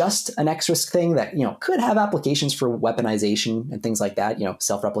that's just an X-risk thing that, could have applications for weaponization and things like that.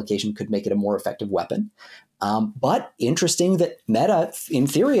 Self-replication could make it a more effective weapon. But interesting that Meta, in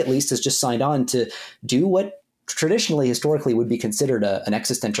theory at least, has just signed on to do what historically would be considered an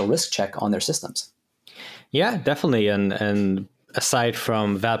existential risk check on their systems. Yeah, definitely. And aside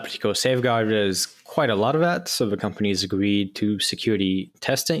from that particular safeguard, there's quite a lot of that. So the companies agreed to security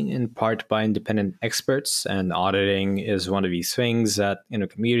testing in part by independent experts, and auditing is one of these things that in the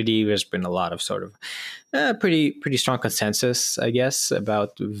community, there's been a lot of sort of pretty strong consensus, I guess,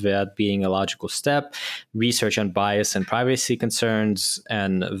 about that being a logical step. Research on bias and privacy concerns,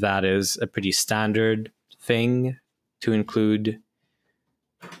 and that is a pretty standard thing to include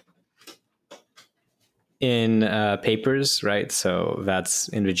in papers, right? So that's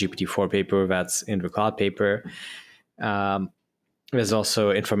in the GPT-4 paper, that's in the Cloud paper. There's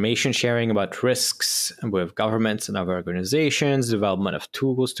also information sharing about risks with governments and other organizations, development of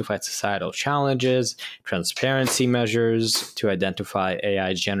tools to fight societal challenges, transparency measures to identify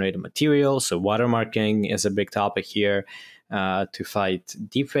AI-generated material. So watermarking is a big topic here to fight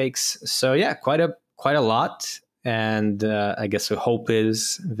deepfakes. So yeah, quite a lot. And I guess the hope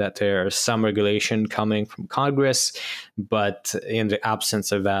is that there's some regulation coming from Congress, but in the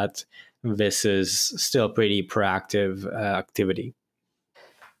absence of that, this is still pretty proactive activity.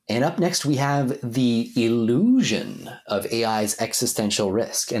 And up next, we have the illusion of AI's existential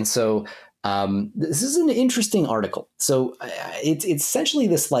risk. And so this is an interesting article. So it's essentially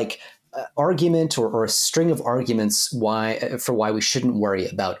this argument or a string of arguments for why we shouldn't worry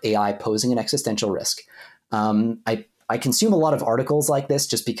about AI posing an existential risk. I consume a lot of articles like this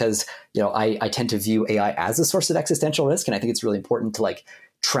just because, I tend to view AI as a source of existential risk. And I think it's really important to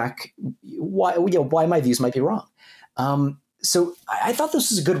track why my views might be wrong. So I thought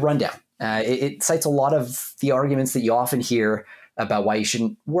this was a good rundown. It cites a lot of the arguments that you often hear about why you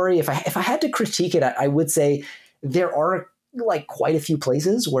shouldn't worry. If I had to critique it, I would say there are quite a few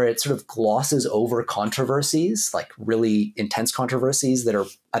places where it sort of glosses over controversies, like really intense controversies that are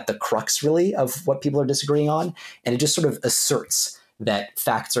at the crux really of what people are disagreeing on. And it just sort of asserts that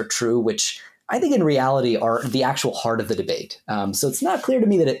facts are true, which I think in reality are the actual heart of the debate. So it's not clear to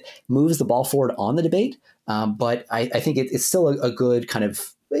me that it moves the ball forward on the debate, but I think it's still a good kind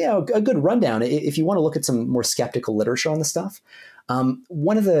of a good rundown if you want to look at some more skeptical literature on the stuff.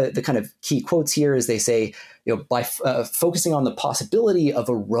 One of the kind of key quotes here is they say, by focusing on the possibility of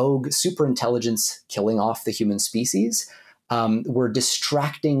a rogue superintelligence killing off the human species, we're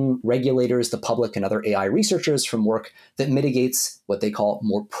distracting regulators, the public, and other AI researchers from work that mitigates what they call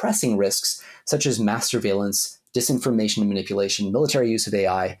more pressing risks, such as mass surveillance, disinformation and manipulation, military use of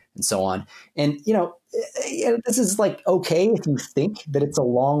AI, and so on. And, this is like okay if you think that it's a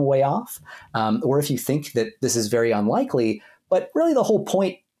long way off, or if you think that this is very unlikely. But really, the whole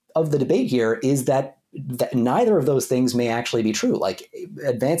point of the debate here is that neither of those things may actually be true. Like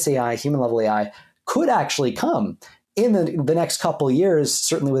advanced AI, human level AI could actually come in the next couple of years,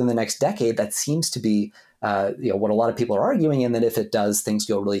 certainly within the next decade. That seems to be what a lot of people are arguing. And that if it does, things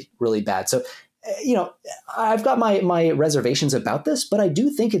go really, really bad. So, I've got my reservations about this, but I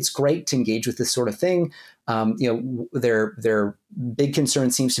do think it's great to engage with this sort of thing. Their big concern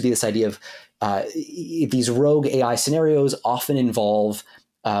seems to be this idea of these rogue AI scenarios often involve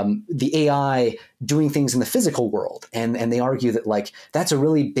the AI doing things in the physical world, and they argue that like that's a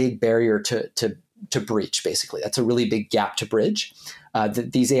really big barrier to breach. Basically, that's a really big gap to bridge.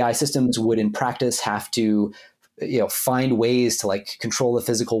 That these AI systems would, in practice, have to find ways to like control the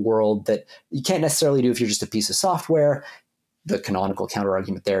physical world that you can't necessarily do if you're just a piece of software. The canonical counter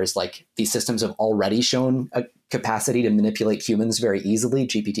argument there is like these systems have already shown a capacity to manipulate humans very easily.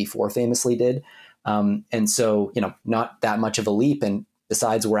 GPT-4 famously did. And so, not that much of a leap. And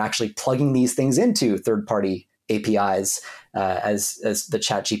besides, we're actually plugging these things into third-party APIs as the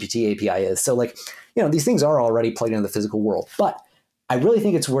ChatGPT API is. So like, these things are already plugged into the physical world. But I really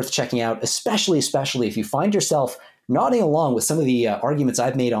think it's worth checking out, especially if you find yourself nodding along with some of the arguments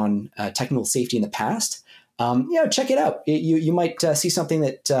I've made on technical safety in the past. Check it out. You might see something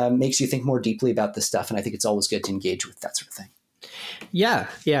that makes you think more deeply about this stuff, and I think it's always good to engage with that sort of thing. Yeah.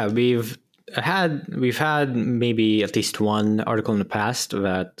 We've had maybe at least one article in the past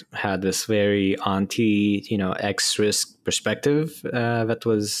that had this very anti, X risk perspective that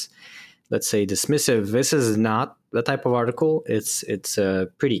was, let's say, dismissive. This is not the type of article. It's a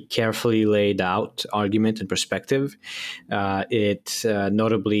pretty carefully laid out argument and perspective. It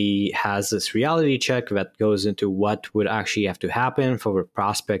notably has this reality check that goes into what would actually have to happen for the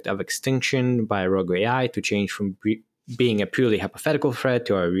prospect of extinction by rogue AI to change from being a purely hypothetical threat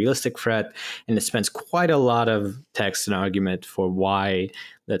to a realistic threat. And it spends quite a lot of text and argument for why,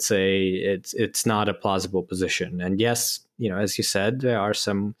 let's say, it's not a plausible position. And yes, as you said, there are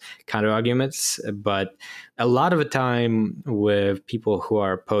some counter arguments, but a lot of the time with people who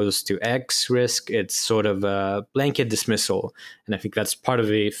are opposed to X risk, it's sort of a blanket dismissal. And I think that's part of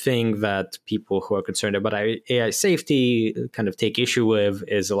the thing that people who are concerned about AI safety kind of take issue with,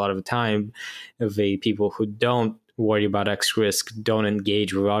 is a lot of the time the people who don't worry about X risk don't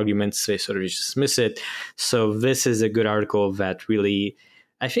engage with arguments. They sort of just dismiss it. So this is a good article that really,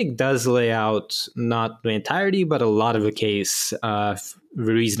 I think, does lay out not the entirety, but a lot of the case, the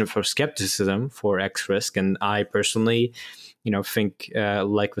reason for skepticism for X risk. And I personally, think,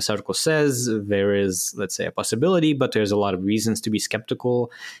 like this article says, there is, let's say, a possibility, but there's a lot of reasons to be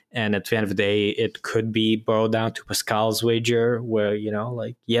skeptical. And at the end of the day, it could be boiled down to Pascal's wager, where,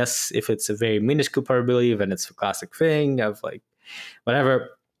 yes, if it's a very minuscule probability, then it's a classic thing of like, whatever.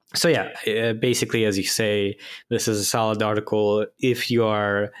 So yeah, basically, as you say, this is a solid article if you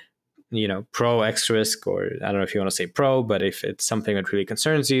are, pro X risk, or I don't know if you want to say pro, but if it's something that really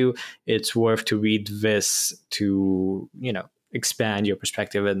concerns you, it's worth to read this to, expand your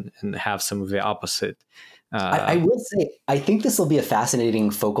perspective and have some of the opposite. I will say, I think this will be a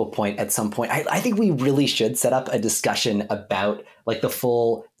fascinating focal point at some point. I think we really should set up a discussion about like the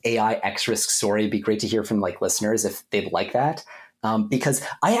full AI X risk story. It'd be great to hear from like listeners if they'd like that. Because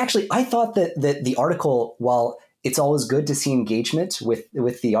I thought that the article, while it's always good to see engagement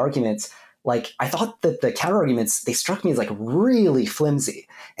with the arguments, like I thought that the counter arguments, they struck me as like really flimsy.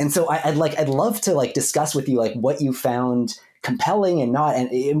 And so I'd love to like discuss with you like what you found compelling and not, and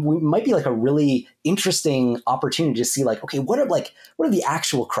it might be like a really interesting opportunity to see like, okay, what are the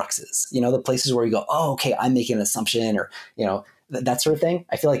actual cruxes, the places where you go, oh, okay, I'm making an assumption, or, that sort of thing.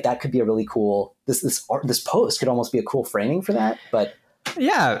 I feel like that could be a really cool, this post could almost be a cool framing for that. But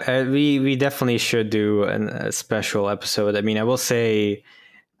yeah, we definitely should do a special episode. I mean, I will say,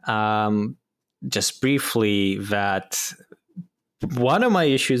 just briefly, that one of my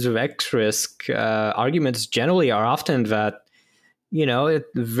issues with X risk arguments generally are often that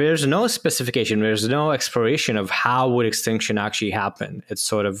there's no specification, there's no exploration of how would extinction actually happen. It's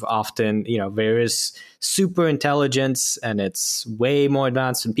sort of often, there is super intelligence and it's way more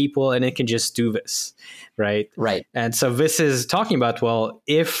advanced than people and it can just do this, right? Right. And so this is talking about, well,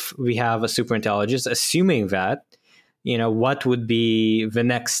 if we have a super intelligence, assuming that, what would be the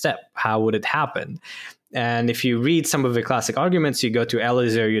next step? How would it happen? And if you read some of the classic arguments, you go to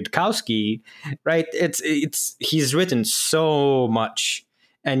Eliezer Yudkowsky, right? It's he's written so much.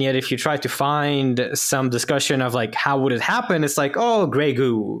 And yet if you try to find some discussion of like how would it happen, it's like, oh, gray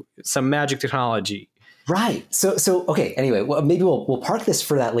goo, some magic technology. Right. So okay. Anyway, well, maybe we'll park this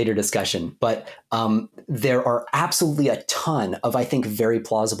for that later discussion. But there are absolutely a ton of, I think, very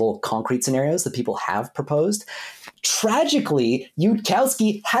plausible concrete scenarios that people have proposed. Tragically,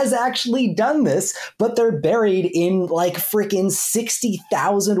 Yudkowsky has actually done this, but they're buried in like freaking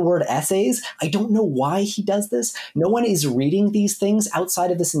 60,000 word essays. I don't know why he does this. No one is reading these things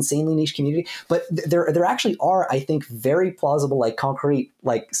outside of this insanely niche community, but there actually are, I think, very plausible, like concrete,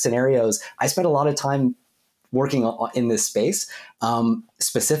 like scenarios. I spent a lot of time working in this space,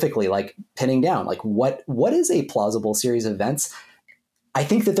 specifically like pinning down, like what is a plausible series of events. I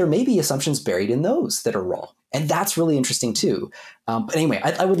think that there may be assumptions buried in those that are wrong. And that's really interesting too. But anyway,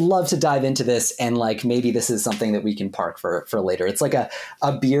 I would love to dive into this, and like maybe this is something that we can park for later. It's like a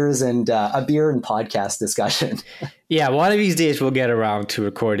beer and podcast discussion. Yeah, one of these days we'll get around to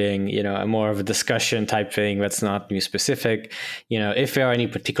recording, a more of a discussion type thing that's not news specific. If there are any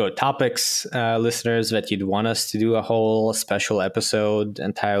particular topics, listeners, that you'd want us to do a whole special episode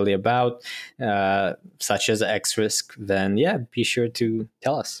entirely about, such as X risk, then yeah, be sure to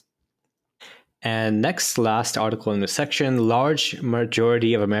tell us. And next, last article in the section, large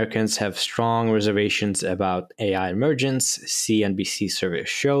majority of Americans have strong reservations about AI emergence, CNBC survey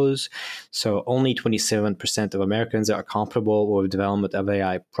shows. So only 27% of Americans are comfortable with development of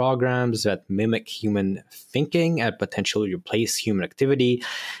AI programs that mimic human thinking and potentially replace human activity.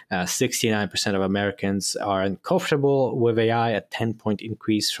 69% of Americans are uncomfortable with AI, a 10-point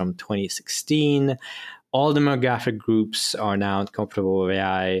increase from 2016. All demographic groups are now uncomfortable with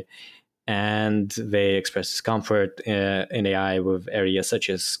AI. And they express discomfort in AI with areas such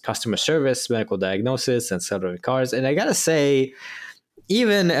as customer service, medical diagnosis, and self-driving cars. And I gotta say,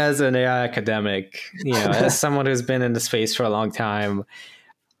 even as an AI academic, as someone who's been in the space for a long time,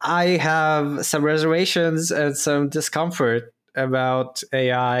 I have some reservations and some discomfort about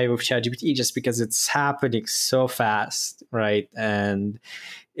AI with ChatGPT just because it's happening so fast, right? And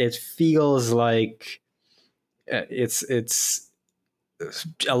it feels like it's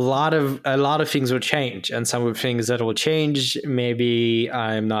a lot of things will change, and some of the things that will change maybe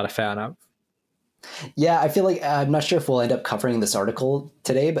I'm not a fan of. Yeah, I feel like I'm not sure if we'll end up covering this article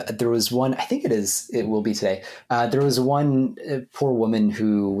today, but there was one, I think it will be today. There was one poor woman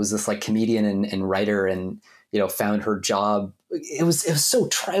who was this like comedian and writer, and found her job. It was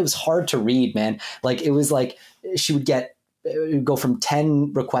it was hard to read, man. Like it was like she would go from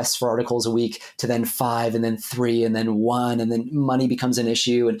 10 requests for articles a week to then 5 and then 3 and then 1, and then money becomes an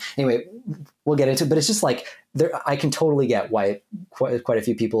issue. And anyway, we'll get into it, but it's just like I can totally get why quite a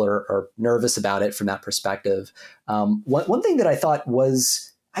few people are nervous about it from that perspective. One thing that I thought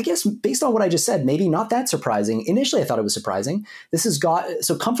was, I guess, based on what I just said, maybe not that surprising. Initially, I thought it was surprising.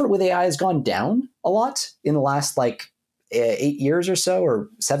 So comfort with AI has gone down a lot in the last 8 years or so, or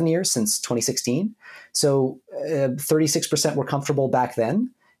 7 years since 2016. So 36% were comfortable back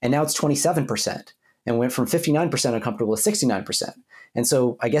then, and now it's 27%, and went from 59% uncomfortable to 69%. And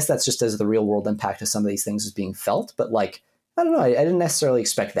so I guess that's just as the real world impact of some of these things is being felt. But I don't know, I didn't necessarily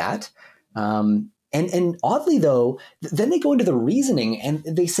expect that. And oddly though, then they go into the reasoning, and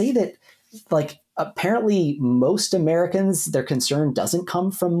they say that apparently most Americans, their concern doesn't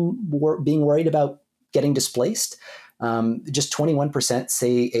come from being worried about getting displaced. Just 21%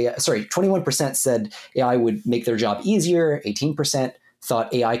 said AI would make their job easier. 18%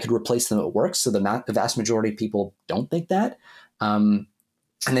 thought AI could replace them at work. So the vast majority of people don't think that. And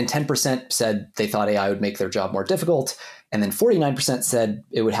then 10% said they thought AI would make their job more difficult. And then 49% said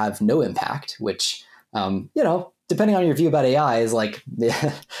it would have no impact, which, depending on your view about AI is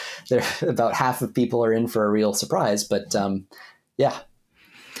they're about half of people are in for a real surprise. But yeah.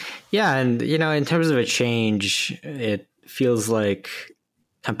 Yeah, and in terms of a change, it feels like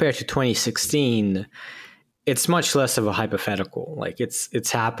compared to 2016, it's much less of a hypothetical. Like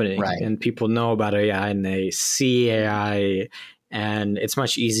it's happening, right. And people know about AI and they see AI, and it's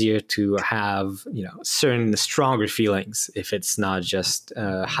much easier to have certain stronger feelings if it's not just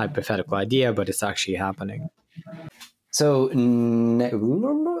a hypothetical idea, but it's actually happening. So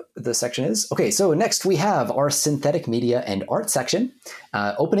the section is. Okay, so next we have our synthetic media and art section.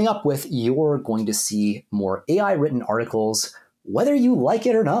 Opening up with, you're going to see more AI written articles, whether you like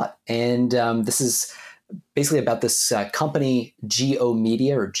it or not. And this is basically about this company, Go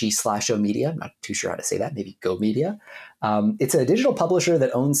Media or G/O Media. I'm not too sure how to say that. Maybe Go Media. It's a digital publisher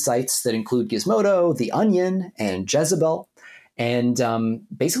that owns sites that include Gizmodo, The Onion, and Jezebel. And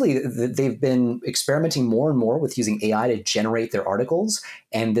basically, they've been experimenting more and more with using AI to generate their articles.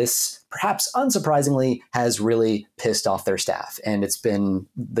 And this, perhaps unsurprisingly, has really pissed off their staff. And it's been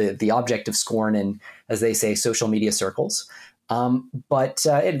the object of scorn in, as they say, social media circles. They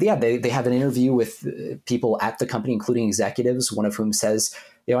have an interview with people at the company, including executives, one of whom says,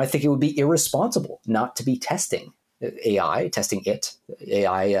 I think it would be irresponsible not to be testing AI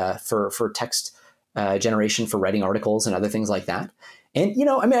for text generation for writing articles and other things like that. And,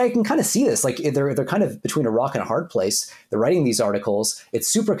 I can kind of see this, like they're kind of between a rock and a hard place. They're writing these articles. It's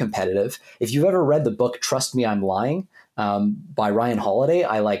super competitive. If you've ever read the book, Trust Me, I'm Lying, by Ryan Holiday,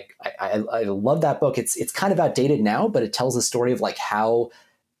 I love that book. It's kind of outdated now, but it tells the story of like how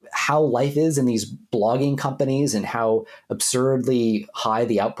life is in these blogging companies and how absurdly high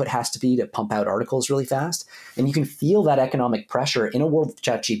the output has to be to pump out articles really fast. And you can feel that economic pressure in a world with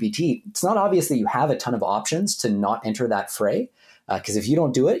ChatGPT. It's not obvious that you have a ton of options to not enter that fray, because if you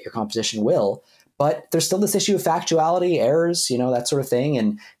don't do it, your competition will. But there's still this issue of factuality, errors, that sort of thing.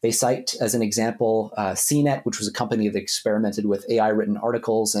 And they cite as an example CNET, which was a company that experimented with AI written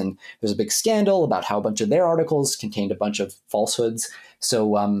articles. And there's a big scandal about how a bunch of their articles contained a bunch of falsehoods.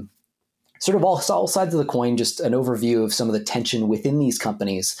 So sort of all sides of the coin, just an overview of some of the tension within these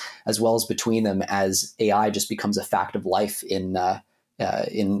companies, as well as between them, as AI just becomes a fact of life in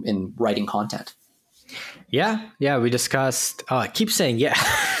writing content. Yeah. We discussed, I keep saying, yeah.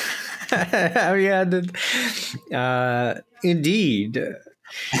 Indeed.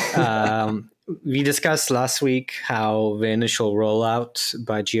 We discussed last week how the initial rollout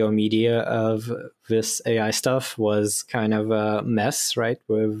by Go Media of this AI stuff was kind of a mess, right?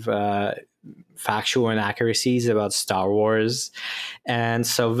 With factual inaccuracies about Star Wars. And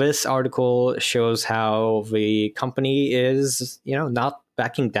so this article shows how the company is, not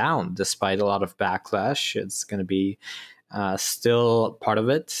backing down despite a lot of backlash. It's going to be still part of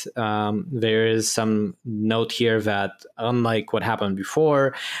it. There is some note here that, unlike what happened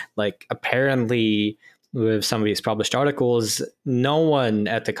before, like apparently with some of these published articles, no one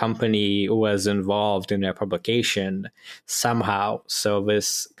at the company was involved in their publication somehow. So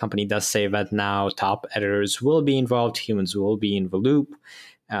this company does say that now top editors will be involved, humans will be in the loop.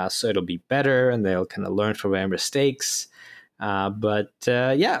 So it'll be better and they'll kind of learn from their mistakes.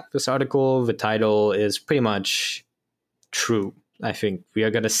 This article, the title is pretty much true. I think we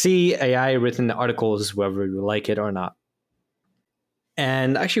are going to see AI written articles whether we like it or not.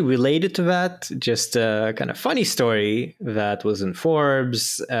 And actually related to that, just a kind of funny story that was in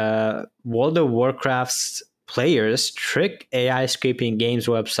Forbes. World of Warcraft's players trick AI scraping games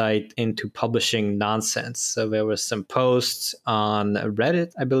website into publishing nonsense. So there were some posts on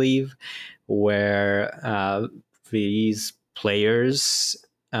Reddit, I believe, where these players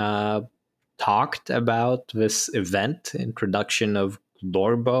talked about this event, introduction of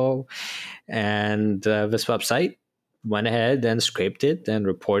Lorbo, and this website went ahead and scraped it and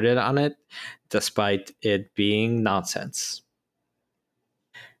reported on it, despite it being nonsense.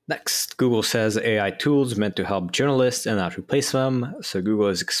 Next, Google says AI tools meant to help journalists and not replace them. So Google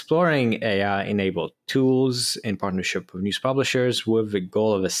is exploring AI-enabled tools in partnership with news publishers with the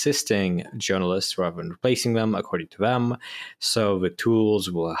goal of assisting journalists rather than replacing them, according to them. So the tools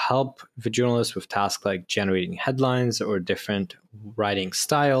will help the journalists with tasks like generating headlines or different writing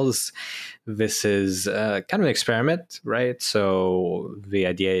styles. This is kind of an experiment, right? So the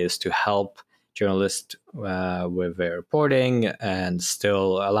idea is to help journalists with their reporting and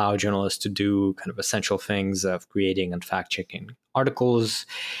still allow journalists to do kind of essential things of creating and fact-checking articles.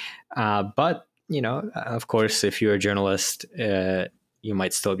 But, of course, if you're a journalist, you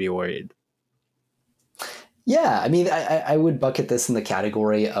might still be worried. Yeah, I mean, I would bucket this in the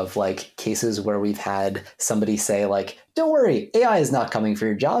category of like cases where we've had somebody say like, don't worry, AI is not coming for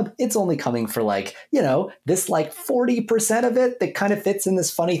your job. It's only coming for like, this like 40% of it that kind of fits in this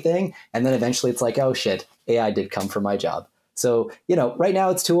funny thing. And then eventually it's like, oh shit, AI did come for my job. So, right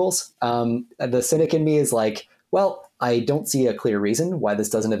now it's tools. The cynic in me is like, well, I don't see a clear reason why this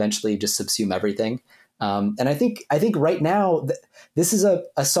doesn't eventually just subsume everything. And I think right now, this is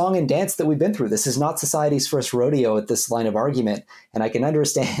a song and dance that we've been through. This is not society's first rodeo at this line of argument. And I can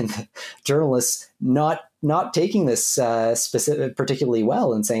understand journalists not not taking this specific particularly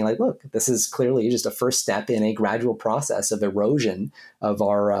well and saying like, look, this is clearly just a first step in a gradual process of erosion of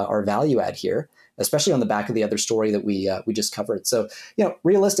our value add here, especially on the back of the other story that we just covered. So,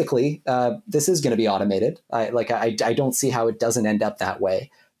 realistically, this is going to be automated. I don't see how it doesn't end up that way.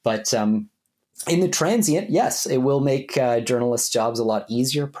 But in the transient, yes, it will make journalists' jobs a lot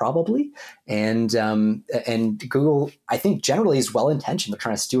easier, probably. And Google, I think, generally is well intentioned. They're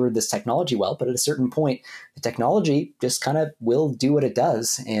trying to steward this technology well, but at a certain point, the technology just kind of will do what it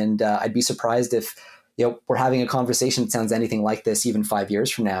does. And I'd be surprised if we're having a conversation that sounds anything like this even 5 years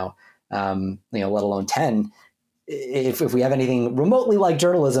from now, let alone 10. If we have anything remotely like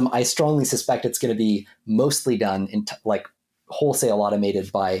journalism, I strongly suspect it's going to be mostly done in wholesale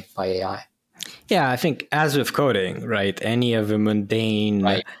automated by AI. Yeah, I think as with coding, right, any of the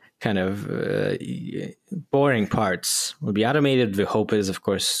mundane kind of boring parts will be automated. The hope is, of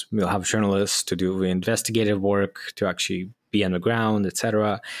course, we'll have journalists to do the investigative work, to actually be on the ground,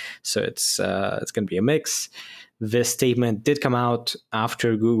 etc. So it's going to be a mix. This statement did come out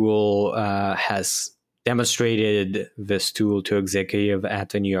after Google has demonstrated this tool to executive at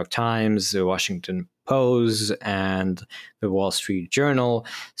the New York Times, the Washington Post, and the Wall Street Journal.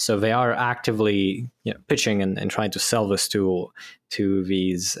 So they are actively pitching and trying to sell this tool to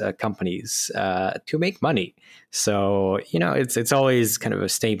these companies to make money. So, it's always kind of a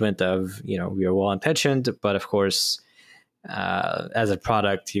statement of, we are well intentioned, but of course, as a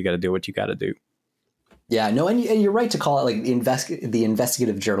product, you got to do what you got to do. Yeah, no, and you're right to call it like the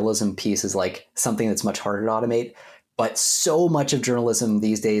investigative journalism piece is like something that's much harder to automate. But so much of journalism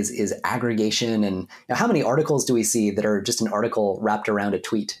these days is aggregation. And how many articles do we see that are just an article wrapped around a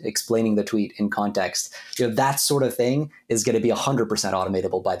tweet, explaining the tweet in context? That sort of thing is going to be 100%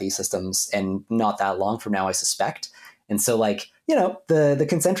 automatable by these systems, and not that long from now, I suspect. And so the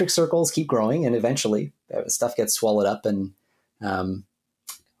concentric circles keep growing, and eventually stuff gets swallowed up, and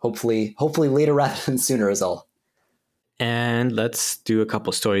hopefully later rather than sooner is all. And let's do a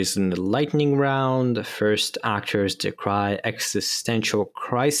couple stories in the lightning round. First, actors decry existential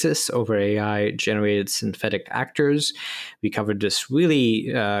crisis over AI-generated synthetic actors. We covered this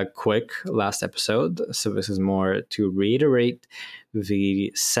really quick last episode, so this is more to reiterate.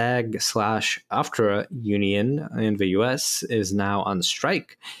 The SAG/AFTRA union in the US is now on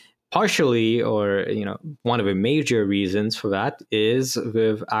strike. Partially, or one of the major reasons for that is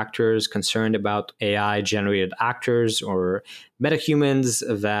with actors concerned about AI-generated actors or metahumans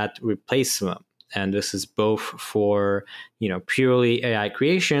that replace them. And this is both for purely AI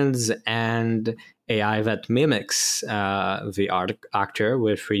creations and AI that mimics the actor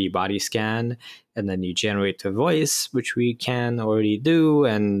with 3D body scan, and then you generate a voice, which we can already do,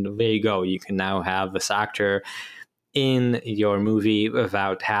 and there you go. You can now have this actor in your movie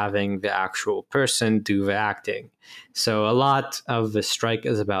without having the actual person do the acting. So a lot of the strike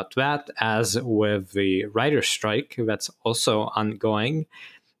is about that, as with the writer's strike that's also ongoing.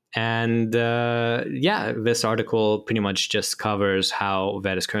 And this article pretty much just covers how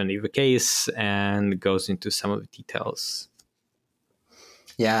that is currently the case and goes into some of the details.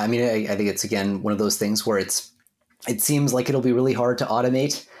 Yeah, I mean, I think it's, again, one of those things where it seems like it'll be really hard to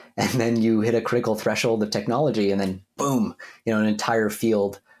automate, and then you hit a critical threshold of technology, and then boom, an entire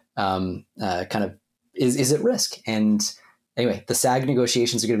field kind of is at risk. And anyway, the SAG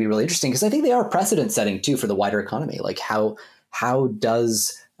negotiations are going to be really interesting, because I think they are precedent setting too for the wider economy. Like how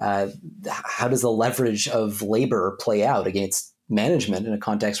does the leverage of labor play out against management in a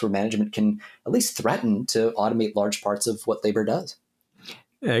context where management can at least threaten to automate large parts of what labor does?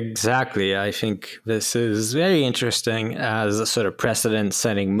 Exactly. I think this is very interesting as a sort of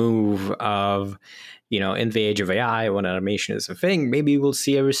precedent-setting move of, in the age of AI, when automation is a thing, maybe we'll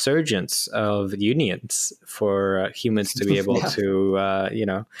see a resurgence of unions for humans to be able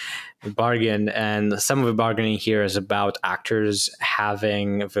to, bargain. And some of the bargaining here is about actors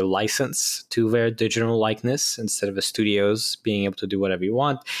having the license to their digital likeness instead of the studios being able to do whatever you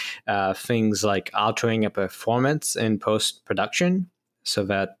want. Things like altering a performance in post-production, so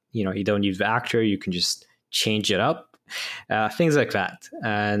that you don't use the actor, you can just change it up, things like that.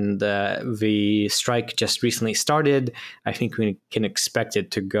 And the strike just recently started. I think we can expect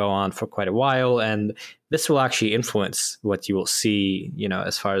it to go on for quite a while, and this will actually influence what you will see,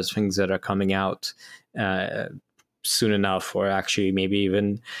 as far as things that are coming out soon enough, or actually maybe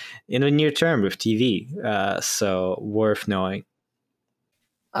even in the near term with TV. So worth knowing.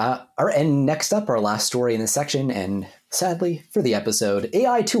 And next up, our last story in this section, and sadly for the episode,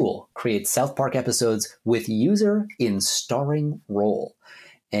 AI tool creates South Park episodes with user in starring role.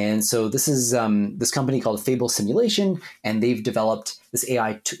 And so this is this company called Fable Simulation, and they've developed this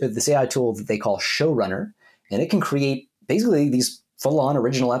AI tool that they call Showrunner, and it can create basically these full-on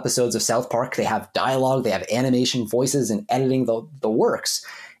original episodes of South Park. They have dialogue, they have animation, voices, and editing, the works.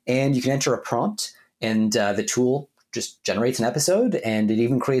 And you can enter a prompt, and the tool just generates an episode, and it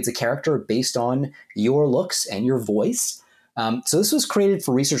even creates a character based on your looks and your voice. So this was created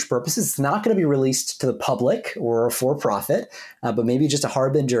for research purposes. It's not going to be released to the public or for profit, but maybe just a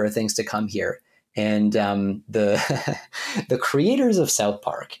harbinger of things to come here. And the the creators of South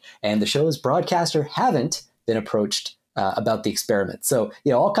Park and the show's broadcaster haven't been approached about the experiment. So,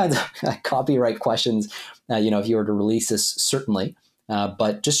 all kinds of copyright questions, if you were to release this, certainly.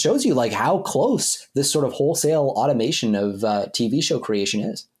 But just shows you like how close this sort of wholesale automation of TV show creation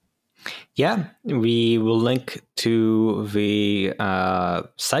is. Yeah, we will link to the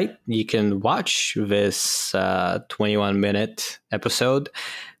site. You can watch this 21-minute episode.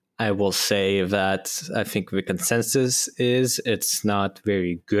 I will say that I think the consensus is it's not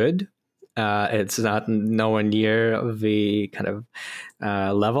very good. It's not nowhere near the kind of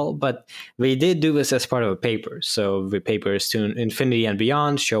level, but they did do this as part of a paper. So the paper is to Infinity and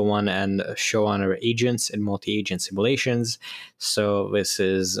Beyond, Show1 and Showrunner agents and multi-agent simulations. So this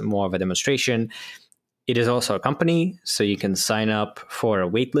is more of a demonstration. It is also a company, so you can sign up for a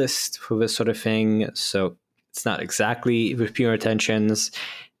wait list for this sort of thing. So it's not exactly with pure intentions.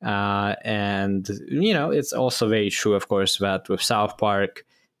 And, it's also very true, of course, that with South Park,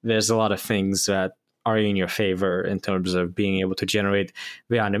 there's a lot of things that are in your favor in terms of being able to generate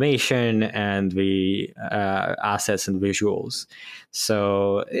the animation and the assets and visuals.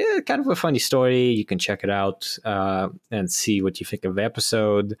 So kind of a funny story. You can check it out and see what you think of the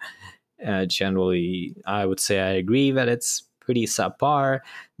episode. Generally, I would say I agree that it's pretty subpar,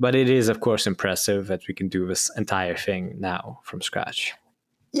 but it is, of course, impressive that we can do this entire thing now from scratch.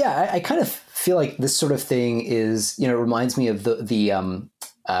 Yeah, I kind of feel like this sort of thing is, reminds me of the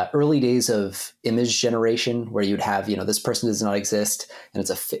early days of image generation, where you'd have, this person does not exist, and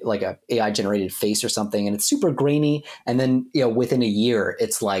it's like a AI generated face or something, and it's super grainy. And then, within a year,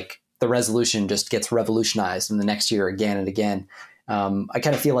 it's like the resolution just gets revolutionized, and the next year again and again. I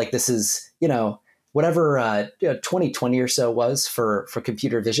kind of feel like this is, whatever 2020 or so was for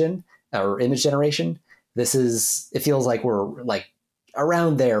computer vision or image generation. It feels like we're like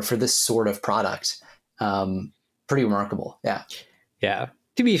around there for this sort of product. Pretty remarkable. Yeah. Yeah.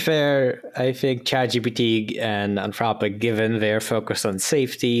 To be fair, I think ChatGPT and Anthropic, given their focus on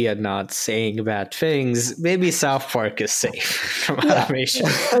safety and not saying bad things, maybe South Park is safe from automation.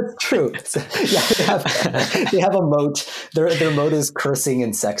 That's true. So, they have a moat. Their moat is cursing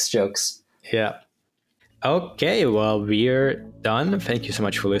and sex jokes. Yeah. Okay, well, we're done. Thank you so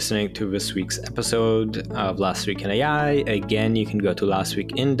much for listening to this week's episode of Last Week in AI. Again, you can go to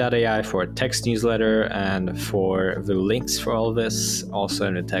lastweekin.ai for a text newsletter and for the links for all of this, also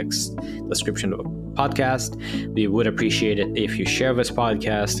in the text description of the podcast. We would appreciate it if you share this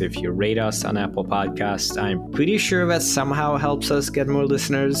podcast, if you rate us on Apple Podcasts. I'm pretty sure that somehow helps us get more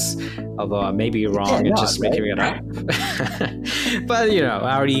listeners, although I may be wrong and just making it up. But,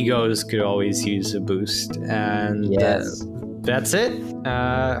 our egos could always use a boost. And that's it.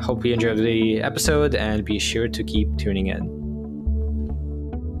 Hope you enjoyed the episode, and be sure to keep tuning in.